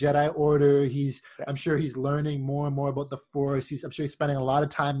restart the Jedi Order. I'm sure he's learning more and more about the Force. I'm sure he's spending a lot of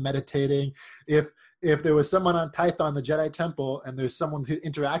time meditating. If there was someone on Tython, the Jedi Temple, and there's someone to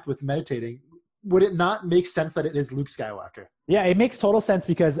interact with meditating, would it not make sense that it is Luke Skywalker? Yeah, it makes total sense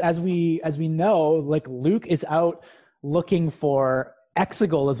because as we know, like Luke is out looking for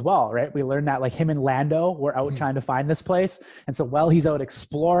Exegol as well, right? We learned that like him and Lando were out trying to find this place. And so while he's out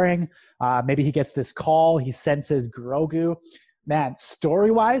exploring, maybe he gets this call, he senses Grogu. Man,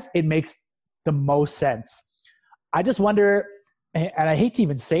 story-wise, it makes the most sense. I just wonder, and I hate to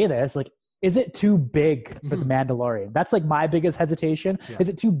even say this, like, is it too big for the Mandalorian? That's like my biggest hesitation. Yeah. Is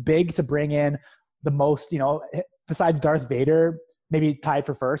it too big to bring in the most, besides Darth Vader, maybe tied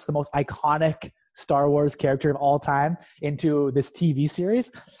for first, the most iconic Star Wars character of all time into this TV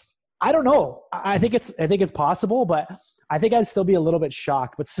series? I don't know. I think it's possible, but I think I'd still be a little bit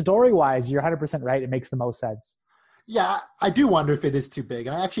shocked. But story-wise, you're 100% right. It makes the most sense. Yeah, I do wonder if it is too big.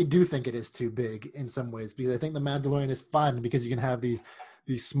 And I actually do think it is too big in some ways because I think The Mandalorian is fun because you can have these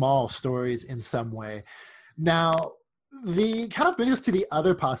small stories in some way. Now, the kind of brings us to the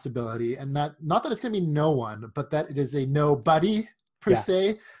other possibility, and not that it's going to be no one, but that it is a nobody per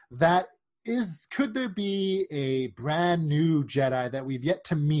se, that could there be a brand new Jedi that we've yet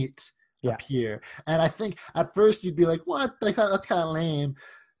to meet appear? And I think at first you'd be like, what? Like, that's kind of lame,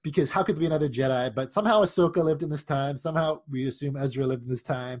 because how could there be another Jedi? But somehow Ahsoka lived in this time. Somehow we assume Ezra lived in this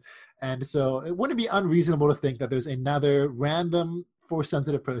time. And so it wouldn't be unreasonable to think that there's another random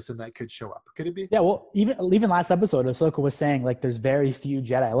Force-sensitive person that could show up. Could it be? Yeah, well, even last episode, Ahsoka was saying, like, there's very few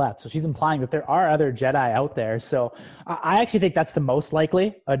Jedi left. So she's implying that there are other Jedi out there. So I actually think that's the most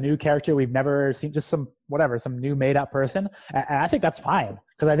likely, a new character we've never seen, just some new made-up person. And I think that's fine,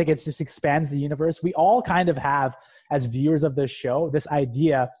 because I think it just expands the universe. We all kind of have, as viewers of this show, this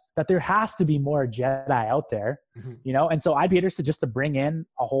idea that there has to be more Jedi out there, you know? And so I'd be interested just to bring in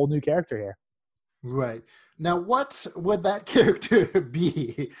a whole new character here. Right. Now, what would that character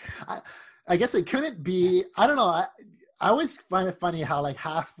be? I guess it couldn't be, I don't know. I always find it funny how like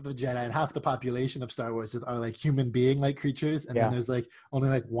half the Jedi and half the population of Star Wars are like human being like creatures. And then there's like only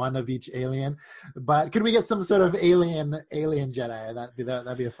like one of each alien. But could we get some sort of alien Jedi?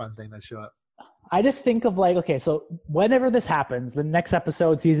 That'd be a fun thing to show up. I just think of like, okay, so whenever this happens, the next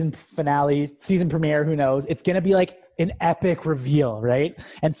episode, season finale, season premiere, who knows, it's going to be like an epic reveal, right?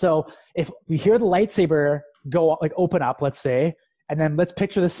 And so if we hear the lightsaber go, like, open up, let's say, and then let's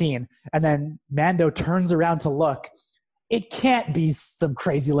picture the scene, and then Mando turns around to look, it can't be some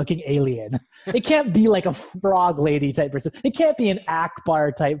crazy looking alien. It can't be like a frog lady type person. It can't be an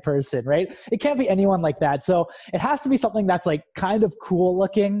Akbar type person, right? It can't be anyone like that. So it has to be something that's like kind of cool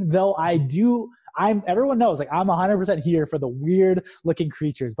looking, though everyone knows, like, I'm 100% here for the weird looking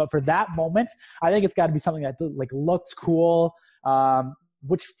creatures. But for that moment, I think it's got to be something that like looks cool,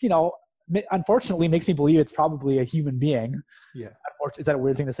 which, you know, unfortunately makes me believe it's probably a human being. Yeah. Is that a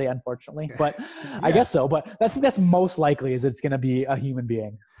weird thing to say, unfortunately? But I guess so. But I think that's most likely is it's going to be a human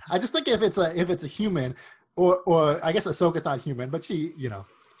being. I just think if it's a human, or I guess Ahsoka's not human, but she, you know,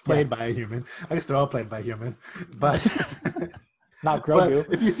 played by a human. I guess they're all played by a human. But not Grogu.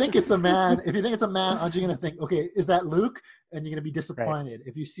 But if you think it's a man, aren't you going to think, okay, is that Luke? And you're going to be disappointed. Right.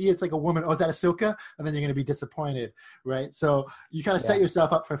 If you see it's like a woman, oh, is that Ahsoka? And then you're going to be disappointed, right? So you kind of set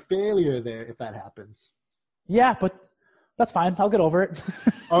yourself up for failure there if that happens. Yeah, but that's fine. I'll get over it.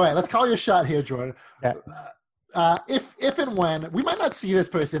 All right, let's call your shot here, Jordan. Yeah. If and when, we might not see this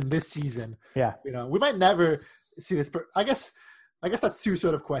person this season. Yeah. You know, we might never see this person. I guess that's two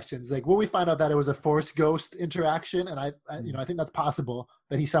sort of questions. Like, will we find out that it was a Force ghost interaction? And I think that's possible,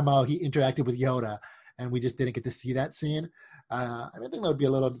 that he interacted with Yoda and we just didn't get to see that scene. I think that would be a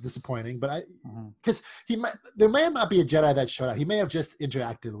little disappointing, but because there may not be a Jedi that showed up. He may have just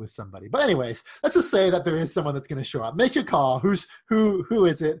interacted with somebody. But anyways, let's just say that there is someone that's going to show up. Make your call. Who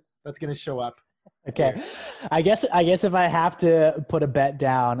is it that's going to show up? Okay. Here? I guess if I have to put a bet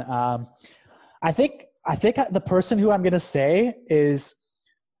down, I think the person who I'm going to say is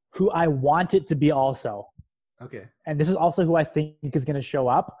who I want it to be also. Okay. And this is also who I think is going to show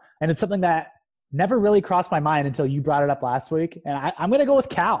up. And it's something that never really crossed my mind until you brought it up last week. And I'm going to go with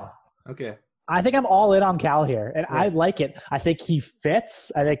Cal. Okay. I think I'm all in on Cal here. And I like it. I think he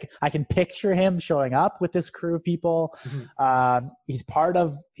fits. I think I can picture him showing up with this crew of people. Mm-hmm. He's part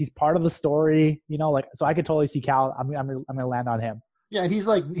of the story, you know, like, so I could totally see Cal. I'm going to land on him. Yeah, and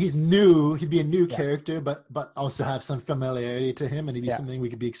he's new. He'd be a new character, but also have some familiarity to him, and he'd be something we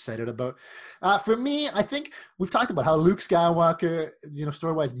could be excited about. For me, I think we've talked about how Luke Skywalker, you know,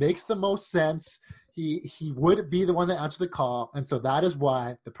 story-wise, makes the most sense. He would be the one that answered the call, and so that is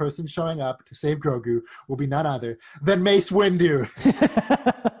why the person showing up to save Grogu will be none other than Mace Windu.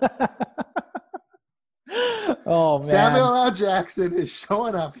 Oh, man. Samuel L. Jackson is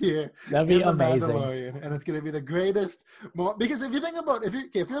showing up here. That'd be amazing. And it's going to be the greatest moment. Because if you think about if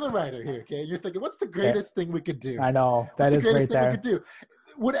you're the writer here, okay, you're thinking, what's the greatest thing we could do? I know. What's the greatest thing we could do?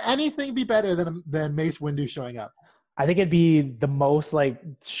 Would anything be better than Mace Windu showing up? I think it'd be the most like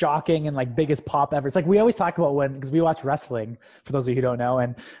shocking and like biggest pop ever. It's like we always talk about because we watch wrestling, for those of you who don't know,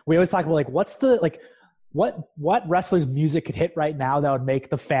 and we always talk about like what's the like what wrestler's music could hit right now that would make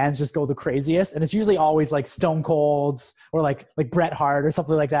the fans just go the craziest? And it's usually always like Stone Cold's or like Bret Hart or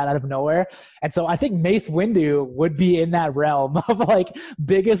something like that out of nowhere. And so I think Mace Windu would be in that realm of like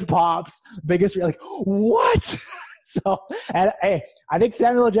biggest pops, like what? So, and hey, I think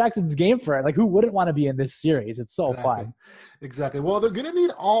Samuel L. Jackson's game for it. Like, who wouldn't want to be in this series? It's so fun. Exactly. Well, they're going to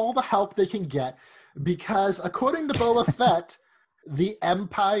need all the help they can get because according to Boba Fett, the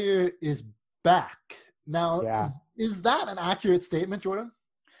Empire is back. Now, is that an accurate statement, Jordan?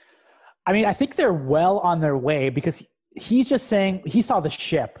 I mean, I think they're well on their way because he's just saying he saw the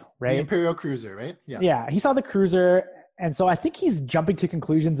ship, right? The Imperial cruiser, right? Yeah, he saw the cruiser. And so I think he's jumping to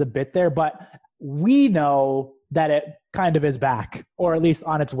conclusions a bit there, but we know that it kind of is back, or at least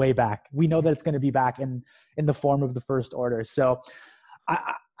on its way back. We know that it's going to be back in the form of the First Order. So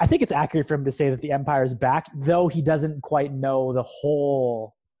I think it's accurate for him to say that the Empire is back, though he doesn't quite know the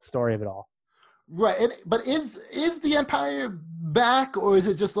whole story of it all. Right. But is the Empire back, or is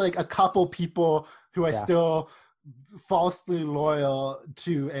it just like a couple people who are still falsely loyal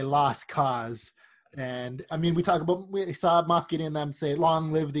to a lost cause? And I mean, we saw Moff Gideon and them say,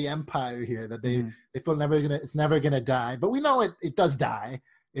 "Long live the Empire" here, that they feel it's never gonna die. But we know it does die.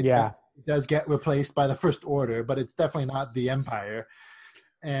 It does get replaced by the First Order, but it's definitely not the Empire.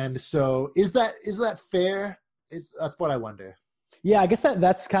 And so is that fair? That's what I wonder. Yeah, I guess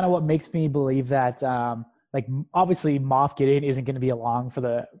that's kind of what makes me believe that like obviously Moff Gideon isn't going to be along for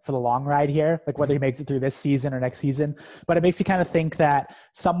the long ride here, like whether he makes it through this season or next season. But it makes me kind of think that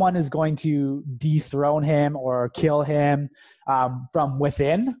someone is going to dethrone him or kill him from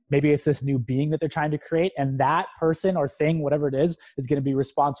within. Maybe it's this new being that they're trying to create, and that person or thing, whatever it is going to be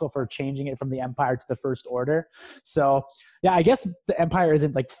responsible for changing it from the Empire to the First Order. So yeah, I guess the Empire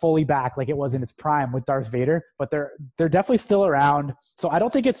isn't like fully back like it was in its prime with Darth Vader, but they're definitely still around. So I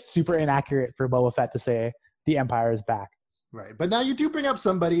don't think it's super inaccurate for Boba Fett to say the Empire is back. Right. But now you do bring up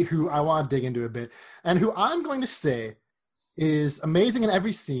somebody who I want to dig into a bit, and who I'm going to say is amazing in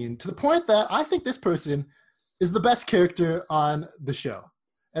every scene, to the point that I think this person is the best character on the show.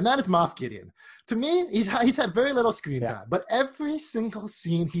 And that is Moff Gideon. To me, he's had very little screen time, but every single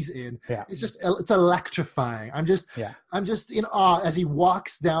scene he's in is it's electrifying. I'm just in awe as he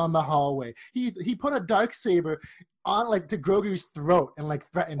walks down the hallway. He put a Darksaber on like to Grogu's throat and like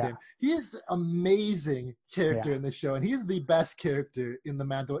threatened him. He is amazing character in this show, and he is the best character in the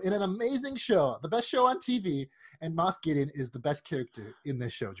Mando, in an amazing show, the best show on TV. And Moff Gideon is the best character in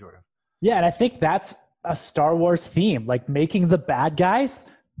this show, Jordan. Yeah, and I think that's a Star Wars theme, like making the bad guys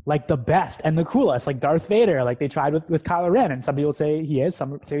like the best and the coolest, like Darth Vader, like they tried with Kylo Ren, and some people say he is,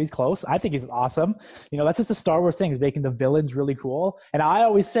 some say he's close. I think he's awesome. You know, that's just a Star Wars thing, is making the villains really cool. And I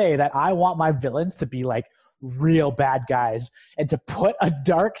always say that I want my villains to be like real bad guys, and to put a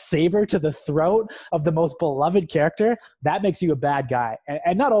Darksaber to the throat of the most beloved character, that makes you a bad guy.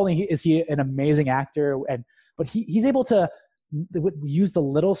 And not only is he an amazing actor, but he's able to use the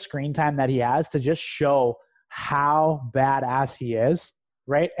little screen time that he has to just show how badass he is,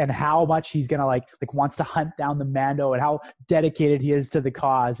 right? And how much he's gonna like wants to hunt down the Mando, and how dedicated he is to the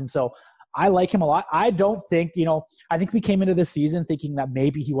cause. And so I like him a lot. I don't think, I think we came into this season thinking that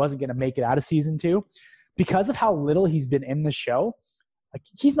maybe he wasn't gonna make it out of season 2 because of how little he's been in the show. Like,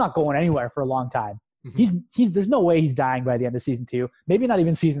 he's not going anywhere for a long time. Mm-hmm. There's no way he's dying by the end of season 2, maybe not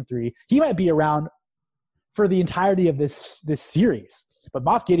even season 3. He might be around for the entirety of this series. But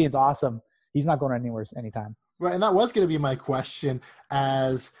Moff Gideon's awesome. He's not going anywhere anytime. Right, and that was going to be my question,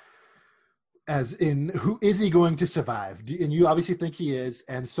 as in, who is he going to survive? And you obviously think he is.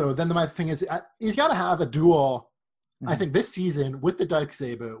 And so then my thing is, he's got to have a duel, I think, this season with the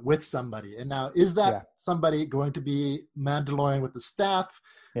Darksaber with somebody. And now, is that somebody going to be Mandalorian with the staff?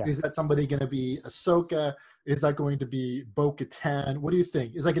 Yeah. Is that somebody going to be Ahsoka? Is that going to be Bo-Katan? What do you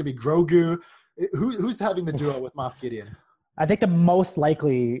think? Is that going to be Grogu? Who's having the duel with Moff Gideon? I think the most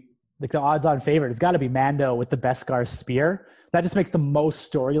likely, like the odds-on favorite, it's got to be Mando with the Beskar spear. That just makes the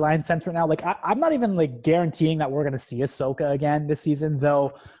most storyline sense right now. Like, I'm not even like guaranteeing that we're going to see Ahsoka again this season,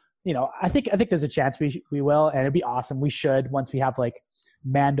 though. I think there's a chance we will, and it'd be awesome. We should, once we have like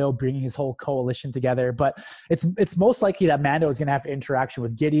Mando bringing his whole coalition together. But it's most likely that Mando is going to have interaction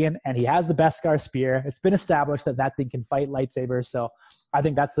with Gideon, and he has the Beskar spear. It's been established that thing can fight lightsabers, so I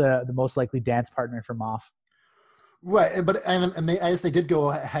think that's the most likely dance partner for Moff. Right, but I guess they did go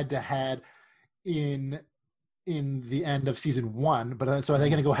head to head in the end of season 1. But so are they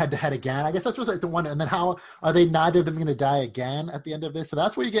going to go head to head again? I guess that's what's like the one. And then how are they neither of them going to die again at the end of this? So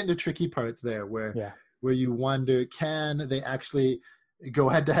that's where you get into tricky parts there, where you wonder, can they actually go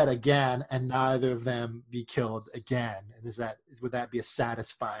head to head again and neither of them be killed again? And would that be a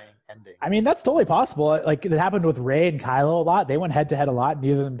satisfying ending? I mean, that's totally possible. Like, it happened with Rey and Kylo a lot. They went head to head a lot.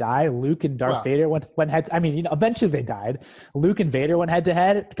 Neither of them died. Luke and Darth Vader went head. I mean, eventually they died. Luke and Vader went head to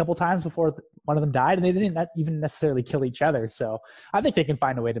head a couple times before one of them died, and they didn't even necessarily kill each other. So I think they can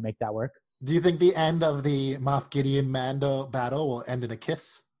find a way to make that work. Do you think the end of the Moff Gideon Mando battle will end in a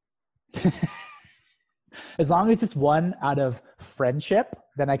kiss? As long as it's one out of friendship,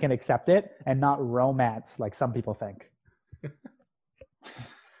 then I can accept it, and not romance like some people think.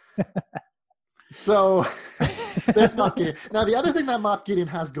 So there's Moff Gideon. Now, the other thing that Moff Gideon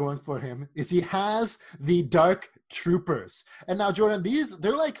has going for him is he has the Dark Troopers. And now, Jordan,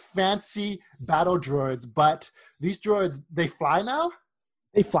 they're like fancy battle droids, but these droids, they fly now?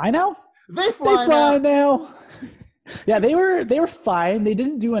 They fly now? They fly now. Yeah, they were fine. They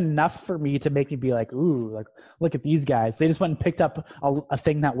didn't do enough for me to make me be like, ooh, like look at these guys. They just went and picked up a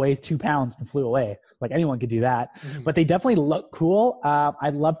thing that weighs 2 pounds and flew away. Like anyone could do that. Mm-hmm. But they definitely look cool.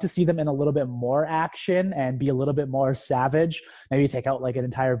 I'd love to see them in a little bit more action and be a little bit more savage. Maybe take out like an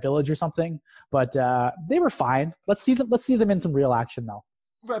entire village or something. But they were fine. Let's see them in some real action though.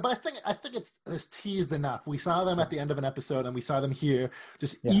 Right, but I think it's teased enough. We saw them at the end of an episode, and we saw them here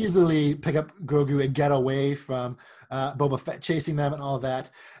just easily pick up Grogu and get away from Boba Fett chasing them and all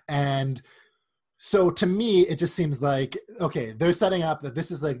that. And so to me, it just seems like, okay, they're setting up that this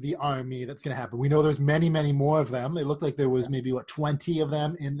is like the army that's going to happen. We know there's many, many more of them. It looked like there was maybe 20 of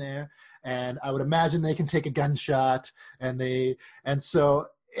them in there, and I would imagine they can take a gunshot, and so.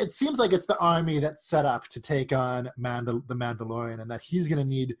 It seems like it's the army that's set up to take on the Mandalorian, and that he's going to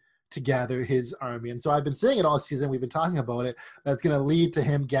need to gather his army. And so I've been saying it all season. We've been talking about it. That's going to lead to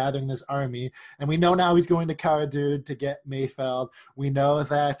him gathering this army. And we know now he's going to Cara Dune to get Mayfeld. We know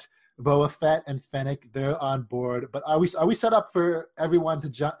that Boba Fett and Fennec, they're on board. But are we set up for everyone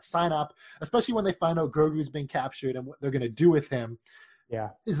to sign up, especially when they find out Grogu's been captured and what they're going to do with him? Yeah.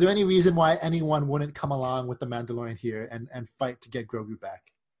 Is there any reason why anyone wouldn't come along with the Mandalorian here and fight to get Grogu back?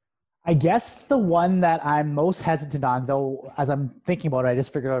 I guess the one that I'm most hesitant on, though, as I'm thinking about it, I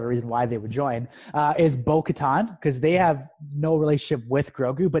just figured out a reason why they would join, is Bo-Katan, because they have no relationship with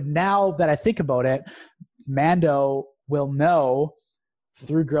Grogu. But now that I think about it, Mando will know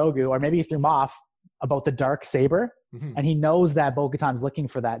through Grogu, or maybe through Moff, about the dark saber, and he knows that Bo-Katan's looking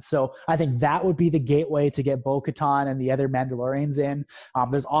for that. So I think that would be the gateway to get Bo-Katan and the other Mandalorians in.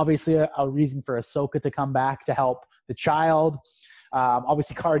 There's obviously a reason for Ahsoka to come back to help the child.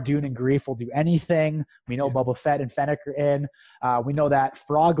 Obviously, Cara Dune and Greef will do anything. We know Boba Fett and Fennec are in. We know that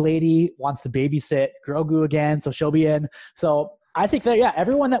Frog Lady wants to babysit Grogu again, so she'll be in. So I think that,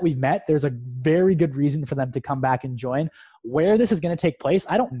 everyone that we've met, there's a very good reason for them to come back and join. Where this is going to take place,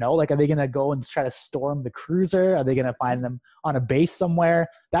 I don't know. Like, are they going to go and try to storm the cruiser? Are they going to find them on a base somewhere?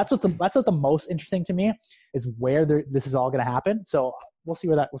 That's what's the most interesting to me, is where this is all going to happen. So we'll see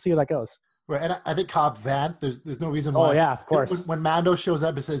where that goes. Right, and I think Cobb Vanth, there's no reason why. Oh, yeah, of course. When Mando shows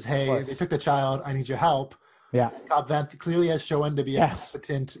up and says, hey, they took the child, I need your help. Yeah. Cobb Vanth clearly has shown to be a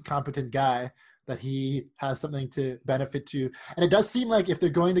competent guy, that he has something to benefit to. And it does seem like if they're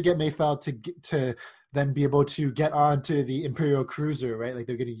going to get Mayfeld to then be able to get onto the Imperial cruiser, right? Like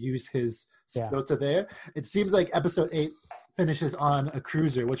they're going to use his skills to there. It seems like episode 8 finishes on a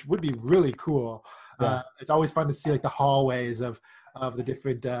cruiser, which would be really cool. Yeah. It's always fun to see like the hallways of the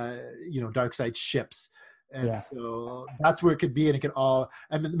different dark side ships, and so that's where it could be, and it could all,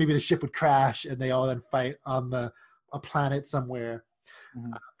 and maybe the ship would crash and they all then fight on a planet somewhere.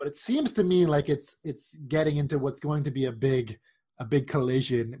 But it seems to me like it's getting into what's going to be a big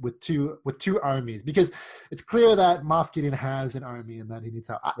collision with two armies, because it's clear that Moff Gideon has an army and that he needs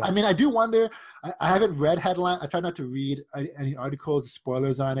help. I mean, I do wonder. I haven't read headline. I tried not to read any articles,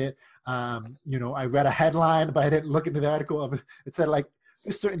 spoilers on it. I read a headline, but I didn't look into the article of it. It said like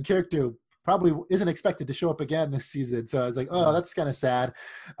a certain character probably isn't expected to show up again this season. So I was like, oh, that's kind of sad.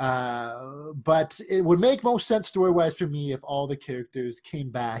 But it would make most sense story-wise for me if all the characters came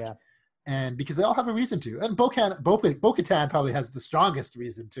back. Yeah. And because they all have a reason to. And Bo-Katan probably has the strongest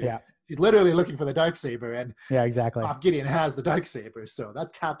reason to. Yeah. She's literally looking for the Darksaber. And exactly. Moff Gideon has the Darksaber. So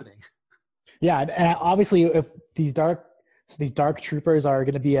that's happening. Yeah. And obviously, if these dark troopers are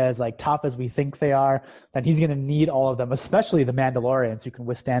going to be as like tough as we think they are, then he's going to need all of them, especially the Mandalorians, who can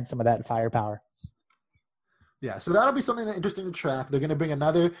withstand some of that firepower. Yeah. So that'll be something interesting to track. They're going to bring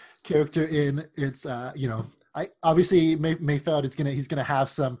another character in. It's, obviously Mayfeld he's going to have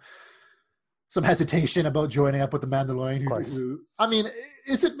some hesitation about joining up with the Mandalorian. Who I mean,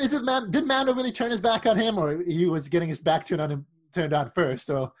 did Mando really turn his back on him, or he was getting his back turned on first?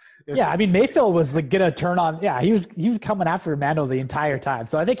 So I mean, Mayfield was like gonna turn on. Yeah, he was coming after Mando the entire time.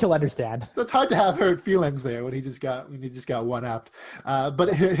 So I think he'll understand. So it's hard to have hurt feelings there when he just got one-upped.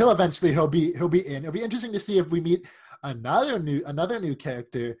 But he'll eventually be in. It'll be interesting to see if we meet another new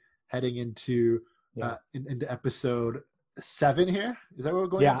character heading into into episode 7 here. Is that where we're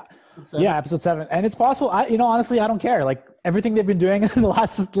going? Yeah, episode 7. And it's possible. Honestly, I don't care. Like everything they've been doing in the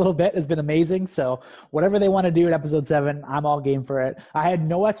last little bit has been amazing. So whatever they want to do at episode 7, I'm all game for it. I had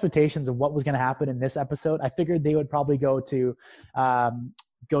no expectations of what was going to happen in this episode. I figured they would probably go to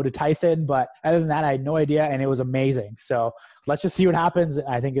Tython, but other than that, I had no idea, and it was amazing. So let's just see what happens.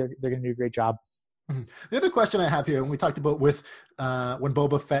 I think they're going to do a great job. The other question I have here, and we talked about with when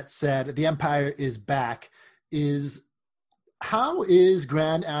Boba Fett said the Empire is back, is how is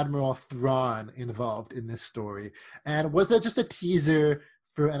Grand Admiral Thrawn involved in this story? And was that just a teaser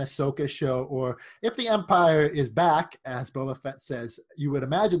for an Ahsoka show, or if the Empire is back, as Boba Fett says, you would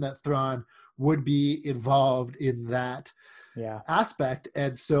imagine that Thrawn would be involved in that aspect.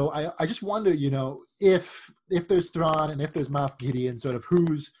 And so I just wonder, you know, if there's Thrawn and if there's Moff Gideon, sort of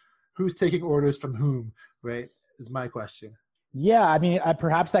who's taking orders from whom, right, is my question. Yeah, I mean,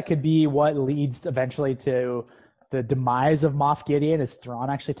 perhaps that could be what leads eventually to the demise of Moff Gideon as Thrawn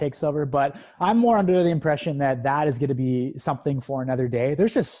actually takes over. But I'm more under the impression that is going to be something for another day.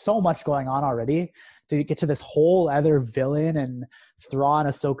 There's just so much going on already to get to this whole other villain and Thrawn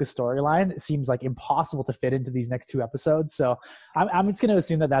Ahsoka storyline. It seems like impossible to fit into these next 2 episodes. So I'm just going to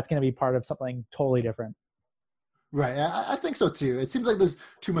assume that that's going to be part of something totally different. Right. I think so too. It seems like there's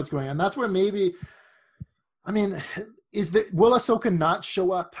too much going on. That's where maybe, I mean, will Ahsoka not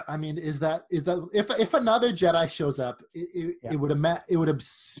show up? I mean, is that if another Jedi shows up, it would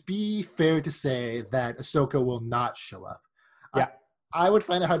be fair to say that Ahsoka will not show up. Yeah. I would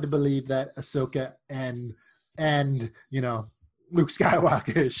find it hard to believe that Ahsoka and you know, Luke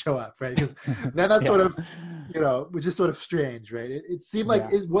Skywalker show up, right? Because then that's sort of, you know, which is sort of strange, right? It seemed like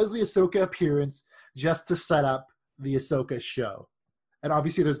it was the Ahsoka appearance just to set up the Ahsoka show, and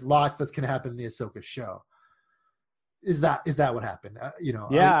obviously there's lots that's going to happen in the Ahsoka show. Is that what happened? You know,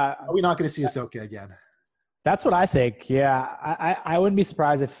 are we not going to see Ahsoka again? That's what I think. Yeah, I wouldn't be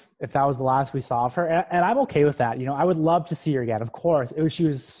surprised if that was the last we saw of her, and I'm okay with that. You know, I would love to see her again. Of course, she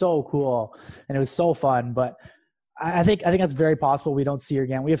was so cool and it was so fun. But I think that's very possible we don't see her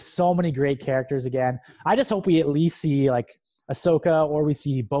again. We have so many great characters again. I just hope we at least see like Ahsoka or we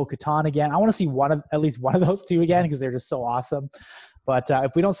see Bo-Katan again. I want to see at least one of those two again because they're just so awesome. But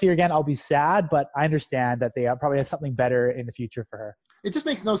if we don't see her again, I'll be sad. But I understand that they probably have something better in the future for her. It just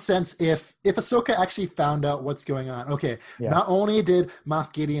makes no sense if Ahsoka actually found out what's going on. Okay, not only did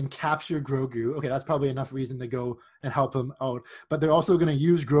Moff Gideon capture Grogu, okay, that's probably enough reason to go and help him out. But they're also going to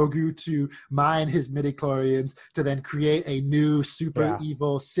use Grogu to mine his midichlorians to then create a new super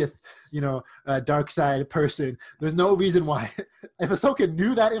evil Sith, you know, dark side person. There's no reason why. If Ahsoka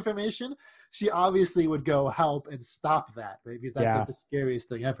knew that information, she obviously would go help and stop that, right? Because that's like the scariest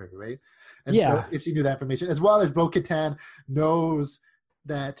thing ever, right? And so if she knew that information, as well as Bo-Katan knows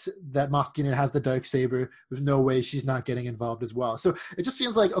that Moff Gideon has the dark saber, there's no way she's not getting involved as well. So it just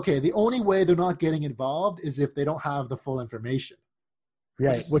seems like, okay, the only way they're not getting involved is if they don't have the full information.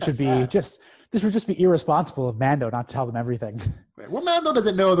 Right, which would be this would just be irresponsible of Mando not to tell them everything. Right. Well, Mando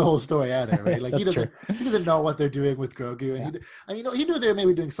doesn't know the whole story either, right? Like he doesn't know what they're doing with Grogu, and he knew they were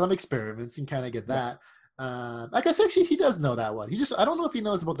maybe doing some experiments. You can kind of get that. I guess actually he does know that one. I don't know if he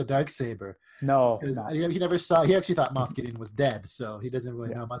knows about the darksaber. No, he never saw. He actually thought Moff Gideon was dead, so he doesn't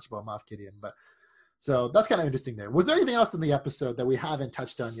really know much about Moff Gideon. But so that's kind of interesting there. Was there anything else in the episode that we haven't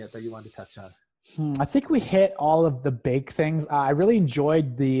touched on yet that you wanted to touch on? I think we hit all of the big things. I really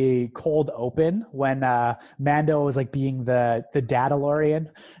enjoyed the cold open when Mando was like being the Dadalorian,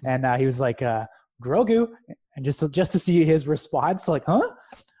 and he was like Grogu, and just to see his response, like, huh?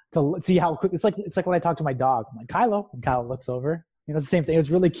 To see how quick it's like when I talk to my dog. I'm like, Kylo, and Kylo looks over. You know, it's the same thing. It was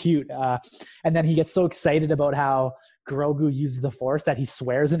really cute. And then he gets so excited about how Grogu uses the Force that he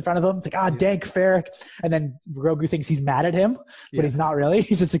swears in front of him. It's like, dank Ferric. And then Grogu thinks he's mad at him, but he's not really.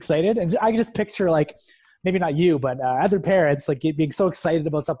 He's just excited. And I can just picture, like, maybe not you, but other parents, like, being so excited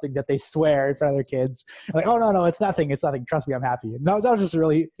about something that they swear in front of their kids. Like, oh, no, it's nothing. It's nothing. Trust me, I'm happy. No, that was just a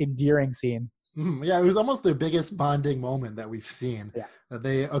really endearing scene. Mm-hmm. Yeah, it was almost their biggest bonding moment that we've seen. Yeah.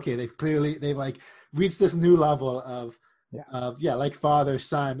 They've like reached this new level of like father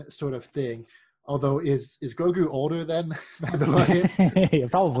son sort of thing. Although is Grogu older than Mandalorian? Yeah,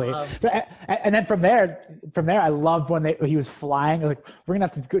 probably. And then from there, I loved when he was flying. Like, we're gonna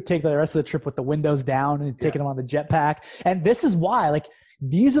have to take the rest of the trip with the windows down and taking him on the jetpack. And this is why, like,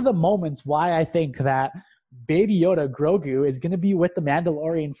 these are the moments why I think that Baby Yoda Grogu is going to be with the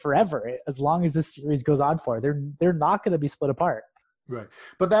Mandalorian forever, as long as this series goes on for. They're not going to be split apart. Right.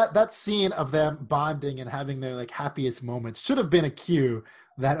 But that scene of them bonding and having their like happiest moments should have been a cue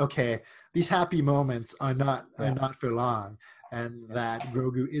that, okay, these happy moments are not for long, and that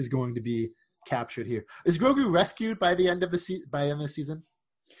Grogu is going to be captured here. Is Grogu rescued by the end of the season?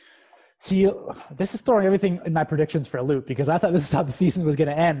 See, this is throwing everything in my predictions for a loop because I thought this is how the season was going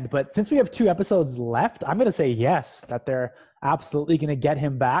to end. But since we have 2 episodes left, I'm going to say yes, that they're absolutely going to get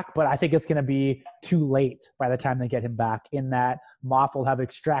him back. But I think it's going to be too late by the time they get him back, in that Moff will have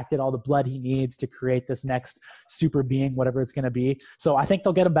extracted all the blood he needs to create this next super being, whatever it's going to be. So I think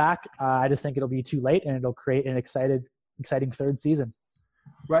they'll get him back. I just think it'll be too late, and it'll create an exciting 3rd season.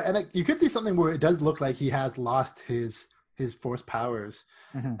 Right, and you could see something where it does look like he has lost his Force powers,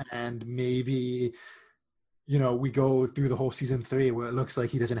 and maybe we go through the whole season 3 where it looks like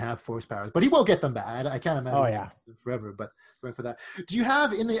he doesn't have force powers, but he will get them back. I can't imagine. Oh, yeah. Forever, but going for that. Do you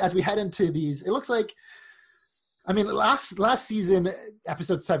have as we head into these, it looks like, I mean, last season,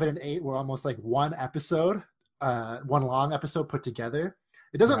 episodes 7 and 8 were almost like one episode, one long episode put together.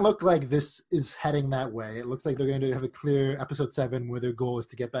 It doesn't look like this is heading that way. It looks like they're going to have a clear episode 7 where their goal is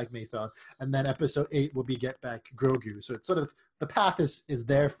to get back Mayfeld, and then episode 8 will be get back Grogu. So it's sort of, the path is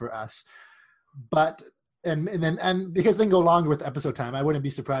there for us. But and because they can go longer with episode time, I wouldn't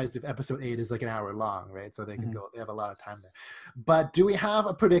be surprised if episode 8 is like an hour long, right? So they can go, they have a lot of time there. But do we have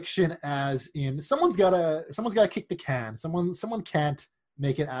a prediction as in someone's gotta kick the can. Someone can't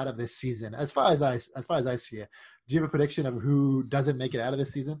make it out of this season. As far as I see it. Do you have a prediction of who doesn't make it out of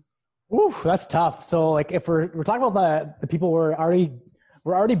this season? Ooh, that's tough. So like if we're talking about the people we're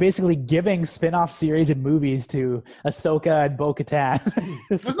already basically giving spin-off series and movies to Ahsoka and Bo-Katan.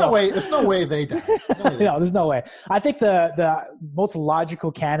 There's no way they die. No, there's no way. I think the most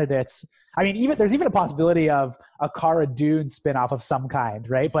logical candidates, I mean, there's even a possibility of a Cara Dune spin-off of some kind,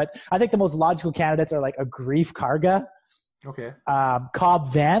 right? But I think the most logical candidates are like a Greef Karga, okay,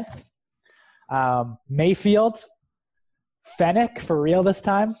 Cobb Vanth, Mayfield, Fennec for real this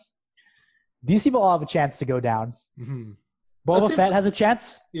time. These people all have a chance to go down. Mm-hmm. Boba Fett has a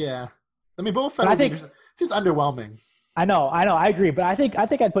chance. Yeah, I mean, Boba Fett seems underwhelming. I know, I agree, but I think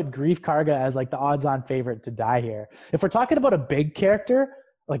I'd put Greef Karga as like the odds-on favorite to die here. If we're talking about a big character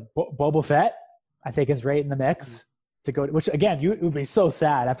like Boba Fett, I think is right in the mix to go. Which again, it would be so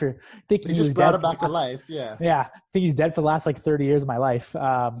sad after thinking they just brought him back to life. Yeah, I think he's dead for the last like 30 years of my life.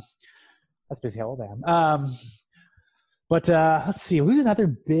 That's basically how old I am. But let's see, who's another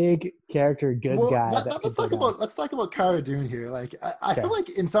big character, guy? Let's talk about Cara Dune here. Like, I feel like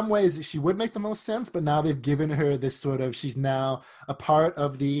in some ways she would make the most sense, but now they've given her this sort of, she's now a part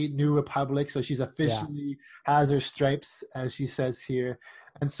of the New Republic, so she's officially has her stripes, as she says here.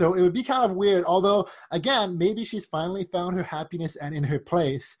 And so it would be kind of weird, although, again, maybe she's finally found her happiness and in her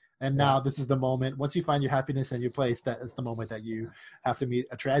place, and now this is the moment. Once you find your happiness and your place, that is the moment that you have to meet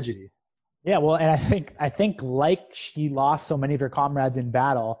a tragedy. Yeah, well, and I think like she lost so many of her comrades in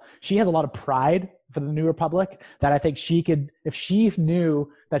battle, she has a lot of pride for the New Republic that I think she could, if she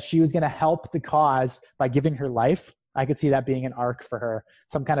knew that she was going to help the cause by giving her life, I could see that being an arc for her,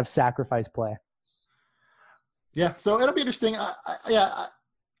 some kind of sacrifice play. Yeah, so it'll be interesting.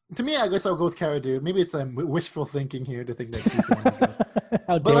 To me, I guess I'll go with Cara Dune. Maybe it's wishful thinking here to think that she's going to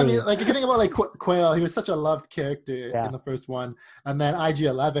go. But I mean, like if you think about like Quayle, he was such a loved character in the first one, and then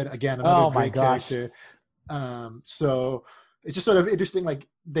IG-11 again, another great character. So it's just sort of interesting. Like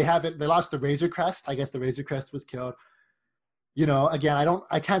they lost the Razor Crest. I guess the Razor Crest was killed. Again,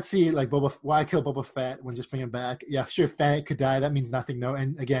 I can't see like why kill Boba Fett when just bring him back. Yeah, sure, Fennec could die. That means nothing. No,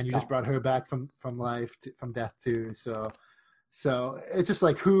 and again, you just brought her back from life from death too. So it's just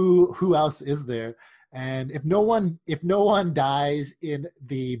like who else is there? And if no one dies in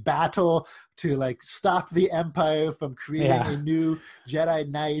the battle to like stop the Empire from creating a new Jedi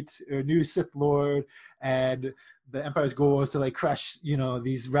Knight or new Sith Lord, and the Empire's goal is to like crush,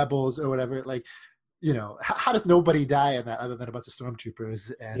 these rebels or whatever, like, how does nobody die in that other than a bunch of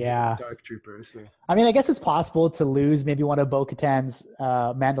stormtroopers and dark troopers? So. I mean, I guess it's possible to lose maybe one of Bo-Katan's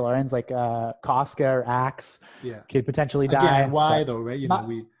Mandalorians, like Koska or Axe. Yeah, could potentially die. Again, why though, right?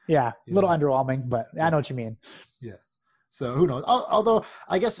 A little underwhelming, but I know what you mean. Yeah. So who knows? Although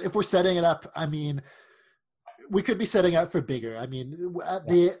I guess if we're setting it up, I mean, we could be setting up for bigger. I mean,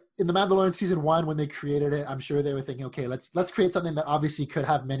 in the Mandalorian season 1 when they created it, I'm sure they were thinking, okay, let's create something that obviously could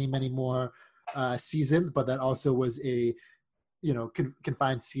have many, many more seasons, but that also was a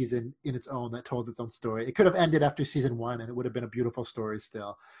confined season in its own that told its own story. It could have ended after season 1 and it would have been a beautiful story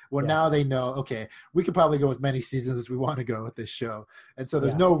still. Well, now they know, okay, we could probably go as many seasons as we want to go with this show, and so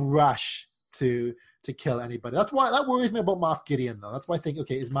there's no rush to kill anybody. That's why that worries me about Moff Gideon, though. That's why I think,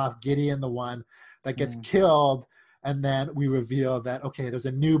 okay, is Moff Gideon the one that gets killed, and then we reveal that, okay, there's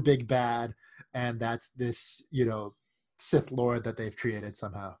a new big bad, and that's this Sith Lord that they've created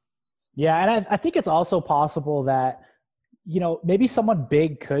somehow. Yeah, and I think it's also possible that, maybe someone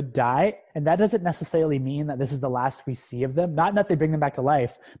big could die, and that doesn't necessarily mean that this is the last we see of them. Not that they bring them back to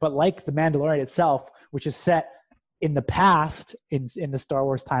life, but like the Mandalorian itself, which is set in the past in the Star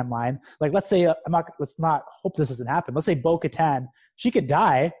Wars timeline. Like, let's say, let's not hope this doesn't happen. Let's say Bo-Katan, she could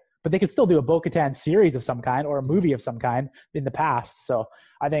die, but they could still do a Bo-Katan series of some kind or a movie of some kind in the past. So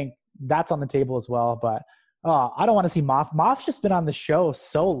I think that's on the table as well, but I don't want to see Moff. Moff's just been on the show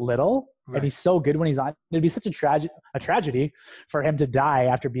so little, and he's so good when he's on. It'd be such a tragedy for him to die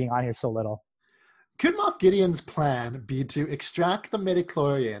after being on here so little. Could Moff Gideon's plan be to extract the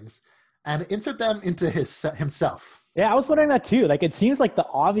midichlorians and insert them into himself. Yeah, I was wondering that too. Like, it seems like the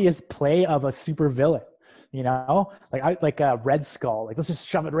obvious play of a super villain. Like a Red Skull. Like, let's just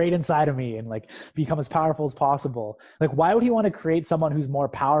shove it right inside of me and like become as powerful as possible. Like, why would he want to create someone who's more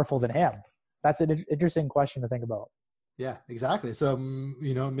powerful than him? That's an interesting question to think about. Yeah, exactly. So,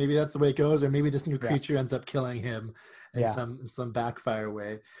 maybe that's the way it goes, or maybe this new creature ends up killing him in some backfire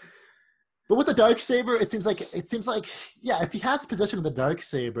way. But with the Darksaber, it seems like, if he has possession of the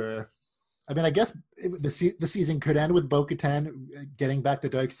Darksaber, I mean, I guess the season could end with Bo-Katan getting back the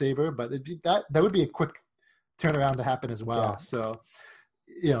Darksaber, but that would be a quick turnaround to happen as well. Yeah. So,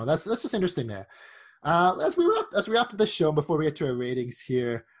 that's just interesting there. As we wrap up this show, before we get to our ratings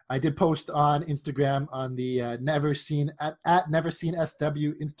here, I did post on Instagram on the Never Seen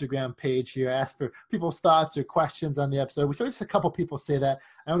SW Instagram page here. I asked for people's thoughts or questions on the episode. We saw just a couple people say that.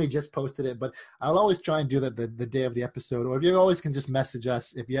 I only just posted it, but I'll always try and do that the day of the episode. Or if you always can just message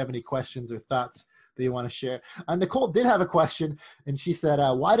us if you have any questions or thoughts that you want to share. And Nicole did have a question, and she said,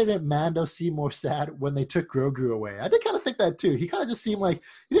 why didn't Mando seem more sad when they took Grogu away? I did kind of think that too. He kind of just seemed like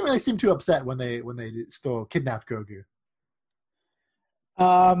he didn't really seem too upset when they kidnapped Grogu.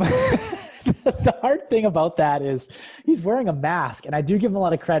 The hard thing about that is he's wearing a mask, and I do give him a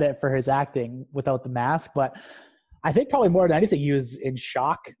lot of credit for his acting without the mask, but I think probably more than anything he was in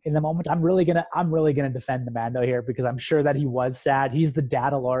shock in the moment. I'm really gonna defend the Mando here because I'm sure that he was sad. He's the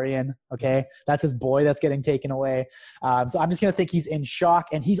Dadalorian, okay? That's his boy that's getting taken away. So I'm just gonna think he's in shock,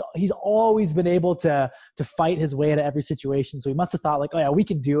 and he's always been able to fight his way into every situation. So he must have thought like, oh yeah, we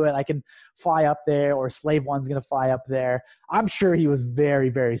can do it. I can fly up there, or Slave One's gonna fly up there. I'm sure he was very,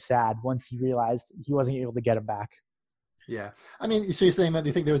 very sad once he realized he wasn't able to get him back. Yeah, I mean, so you're saying that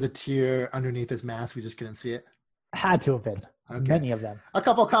you think there was a tear underneath his mask, we just couldn't see it? Had to have been. Okay. Many of them. A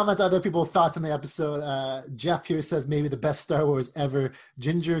couple of comments, other people's thoughts on the episode. Jeff here says maybe the best Star Wars ever.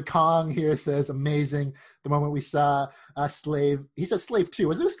 Ginger Kong here says amazing. The moment we saw Slave, he said Slave 2.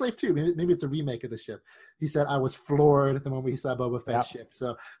 Was it a Slave 2? Maybe it's a remake of the ship. He said I was floored the moment we saw Boba Fett's ship.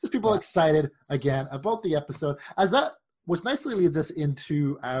 So just people excited again about the episode. Which nicely leads us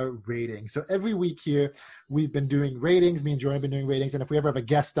into our rating. So every week here, we've been doing ratings. Me and Jordan have been doing ratings. And if we ever have a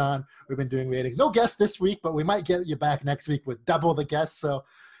guest on, we've been doing ratings. No guest this week, but we might get you back next week with double the guests. So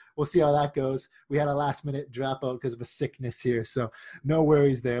we'll see how that goes. We had a last-minute dropout because of a sickness here, so no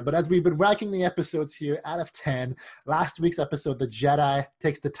worries there. But as we've been ranking the episodes here out of 10, last week's episode, The Jedi,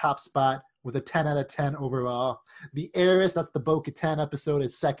 takes the top spot with a 10 out of 10 overall. The Heiress, that's the Bo-Katan episode,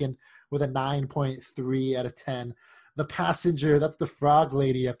 is second with a 9.3 out of 10. The Passenger, that's the Frog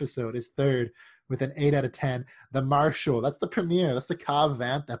Lady episode, is third with an 8 out of 10. The Marshal, that's the premiere, that's the Cobb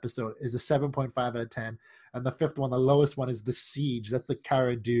Vanth episode, is a 7.5 out of 10. And the fifth one, the lowest one, is The Siege. That's the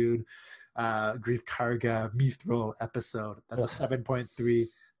Cara Dune, Grief Karga, Mithril episode. That's a 7.3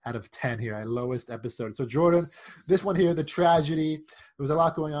 out of 10 here, our lowest episode. So Jordan, this one here, The Tragedy, there was a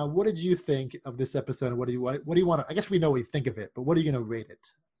lot going on. What did you think of this episode? And what do you want to, I guess we know what you think of it, but what are you going to rate it?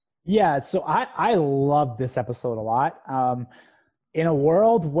 Yeah, so I love this episode a lot. In a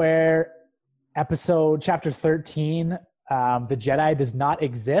world where chapter 13, the Jedi does not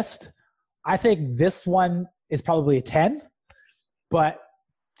exist, I think this one is probably a 10. But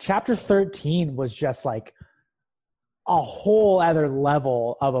chapter 13 was just like a whole other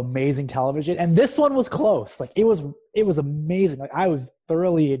level of amazing television. And this one was close. Like it was amazing. Like I was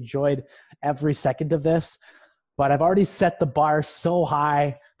thoroughly enjoyed every second of this. But I've already set the bar so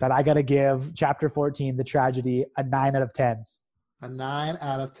high that I got to give Chapter 14, The Tragedy, a 9 out of 10. A 9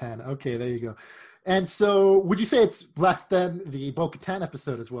 out of 10. Okay, there you go. And so would you say it's less than the Bo-Katan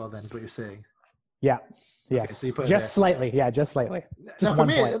episode as well, then, is what you're saying? Yeah. Yes. Okay, so just slightly. Yeah, just slightly. Just now, for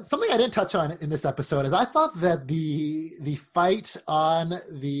me, something I didn't touch on in this episode is I thought that the fight on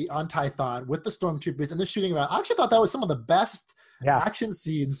Tython with the stormtroopers and the shooting around, I actually thought that was some of the best action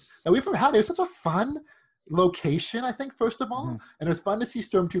scenes that we've ever had. It was such a fun location, I think, first of all, and it was fun to see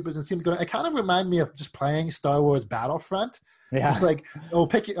stormtroopers and see them go. It kind of reminded me of just playing Star Wars Battlefront. Just like,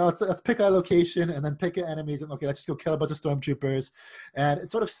 let's pick our location and then pick our enemies, and okay, let's just go kill a bunch of stormtroopers. And it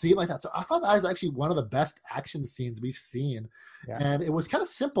sort of seemed like that. So I thought that was actually one of the best action scenes we've seen. And it was kind of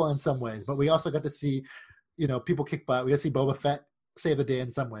simple in some ways, but we also got to see, people kick butt. We got to see Boba Fett save the day in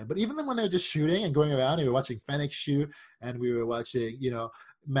some way. But even then when they were just shooting and going around, we were watching Fennec shoot, and we were watching,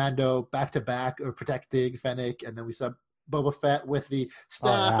 Mando back to back or protecting Fennec, and then we saw Boba Fett with the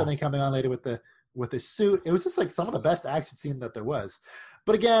staff, and then coming on later with his suit. It was just like some of the best action scene that there was.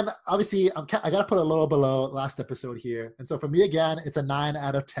 But again, obviously, I got to put a little below last episode here, and so for me again, it's a 9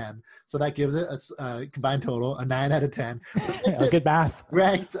 out of 10. So that gives it a combined total, a 9 out of 10. Good math.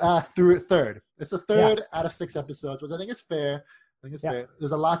 Ranked through third. It's a third out of 6 episodes, which I think is fair. I think it's fair.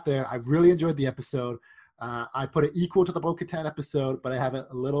 There's a lot there. I really enjoyed the episode. I put it equal to the Bo-Katan episode, but I have it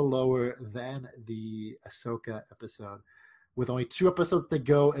a little lower than the Ahsoka episode. With only 2 episodes to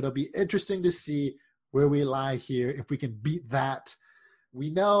go, it'll be interesting to see where we lie here. If we can beat that, we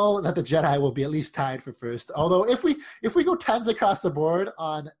know that the Jedi will be at least tied for first. Although if we go tens across the board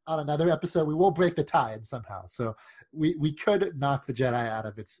on another episode, we will break the tide somehow. So we could knock the Jedi out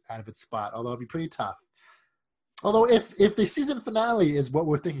of its spot, although it'd be pretty tough. Although if the season finale is what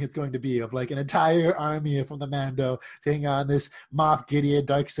we're thinking it's going to be, of like an entire army from the Mando taking on this Moff Gideon,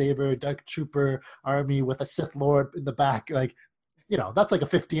 Darksaber, Dark Trooper army with a Sith Lord in the back, like, that's like a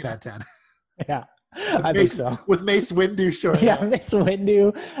 15 out of 10. Yeah, I think so. With Mace Windu showing up. Yeah, Mace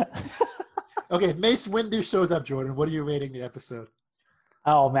Windu. Okay, if Mace Windu shows up, Jordan, what are you rating the episode?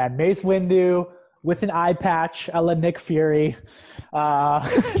 Oh, man, Mace Windu with an eye patch, a la Nick Fury.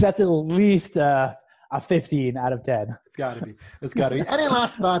 That's at least a 15 out of 10. It's got to be. Any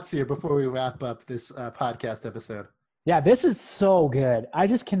last thoughts here before we wrap up this podcast episode? Yeah, this is so good. I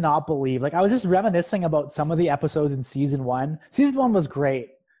just cannot believe. Like, I was just reminiscing about some of the episodes in season 1. Season 1 was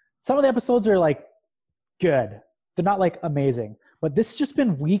great. Some of the episodes are like good. They're not like amazing. But this has just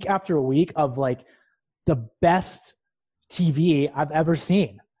been week after week of like the best TV I've ever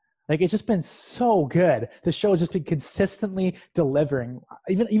seen. Like, it's just been so good. The show has just been consistently delivering.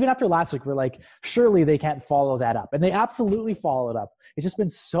 Even after last week, we're like, surely they can't follow that up. And they absolutely followed up. It's just been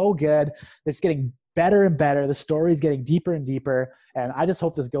so good. It's getting better and better. The story is getting deeper and deeper. And I just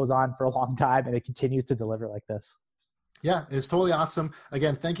hope this goes on for a long time and it continues to deliver like this. Yeah, it's totally awesome.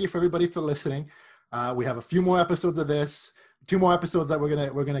 Again, thank you for everybody for listening. We have a few more episodes of this, 2 more episodes that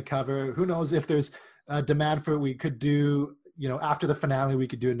we're gonna cover. Who knows if there's demand for it? We could do, after the finale, we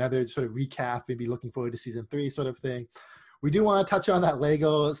could do another sort of recap, maybe looking forward to season 3 sort of thing. We do want to touch on that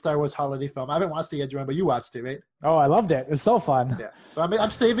Lego Star Wars holiday film. I haven't watched it yet, Jerome, but you watched it, right? Oh, I loved it. It's so fun. Yeah. So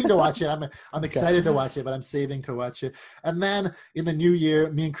I'm saving to watch it. I'm excited to watch it, but I'm saving to watch it. And then in the new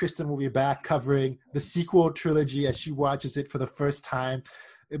year, me and Kristen will be back covering the sequel trilogy as she watches it for the first time.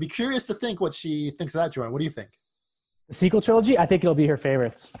 It'd be curious to think what she thinks of that, Jordan. What do you think? The sequel trilogy, I think it'll be her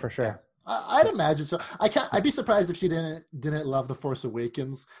favorites for sure. Yeah. I'd imagine so. I'd be surprised if she didn't love The Force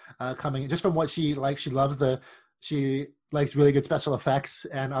Awakens coming, just from what she likes. She likes really good special effects,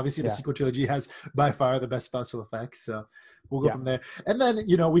 and obviously the sequel trilogy has by far the best special effects. So we'll go from there. And then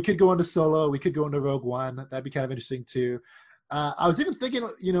we could go into Solo, we could go into Rogue One. That'd be kind of interesting too. I was even thinking,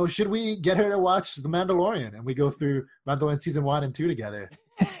 should we get her to watch The Mandalorian and we go through Mandalorian season 1 and 2 together?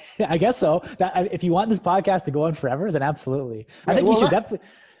 I guess so. If you want this podcast to go on forever, then absolutely. Right, I think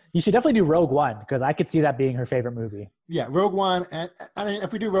you should definitely do Rogue One, because I could see that being her favorite movie. Yeah, Rogue One. And I mean,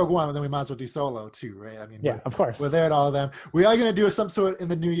 if we do Rogue One, then we might as well do Solo too, right? I mean, yeah, of course. We're there at all of them. We are going to do some sort in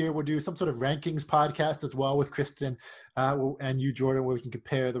the new year. We'll do some sort of rankings podcast as well with Kristen and you, Jordan, where we can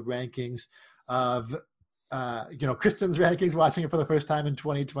compare the rankings of Kristen's rankings, watching it for the first time in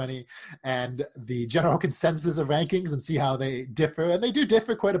 2020, and the general consensus of rankings, and see how they differ. And they do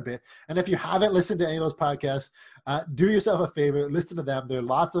differ quite a bit. And if you haven't listened to any of those podcasts, do yourself a favor, listen to them. They're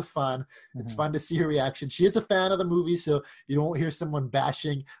lots of fun. It's fun to see her reaction. She is a fan of the movie, so you won't hear someone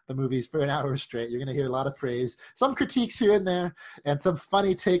bashing the movies for an hour straight. You're going to hear a lot of praise, some critiques here and there, and some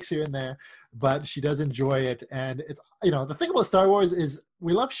funny takes here and there. But she does enjoy it. And it's, the thing about Star Wars is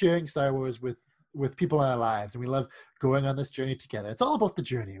we love sharing Star Wars with people in our lives, and we love going on this journey together. It's all about the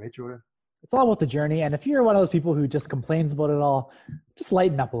journey, right, Jordan? It's all about the journey. And if you're one of those people who just complains about it all, just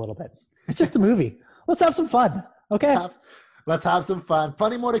lighten up a little bit. It's just a movie. Let's have some fun. Okay. Let's have some fun.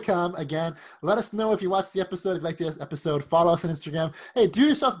 Plenty more to come. Again, let us know if you watched the episode, if you liked this episode. Follow us on Instagram. Hey,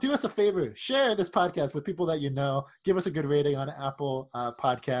 do us a favor. Share this podcast with people that you know. Give us a good rating on Apple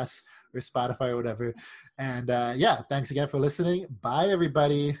Podcasts or Spotify or whatever. And thanks again for listening. Bye,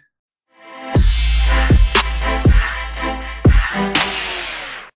 everybody.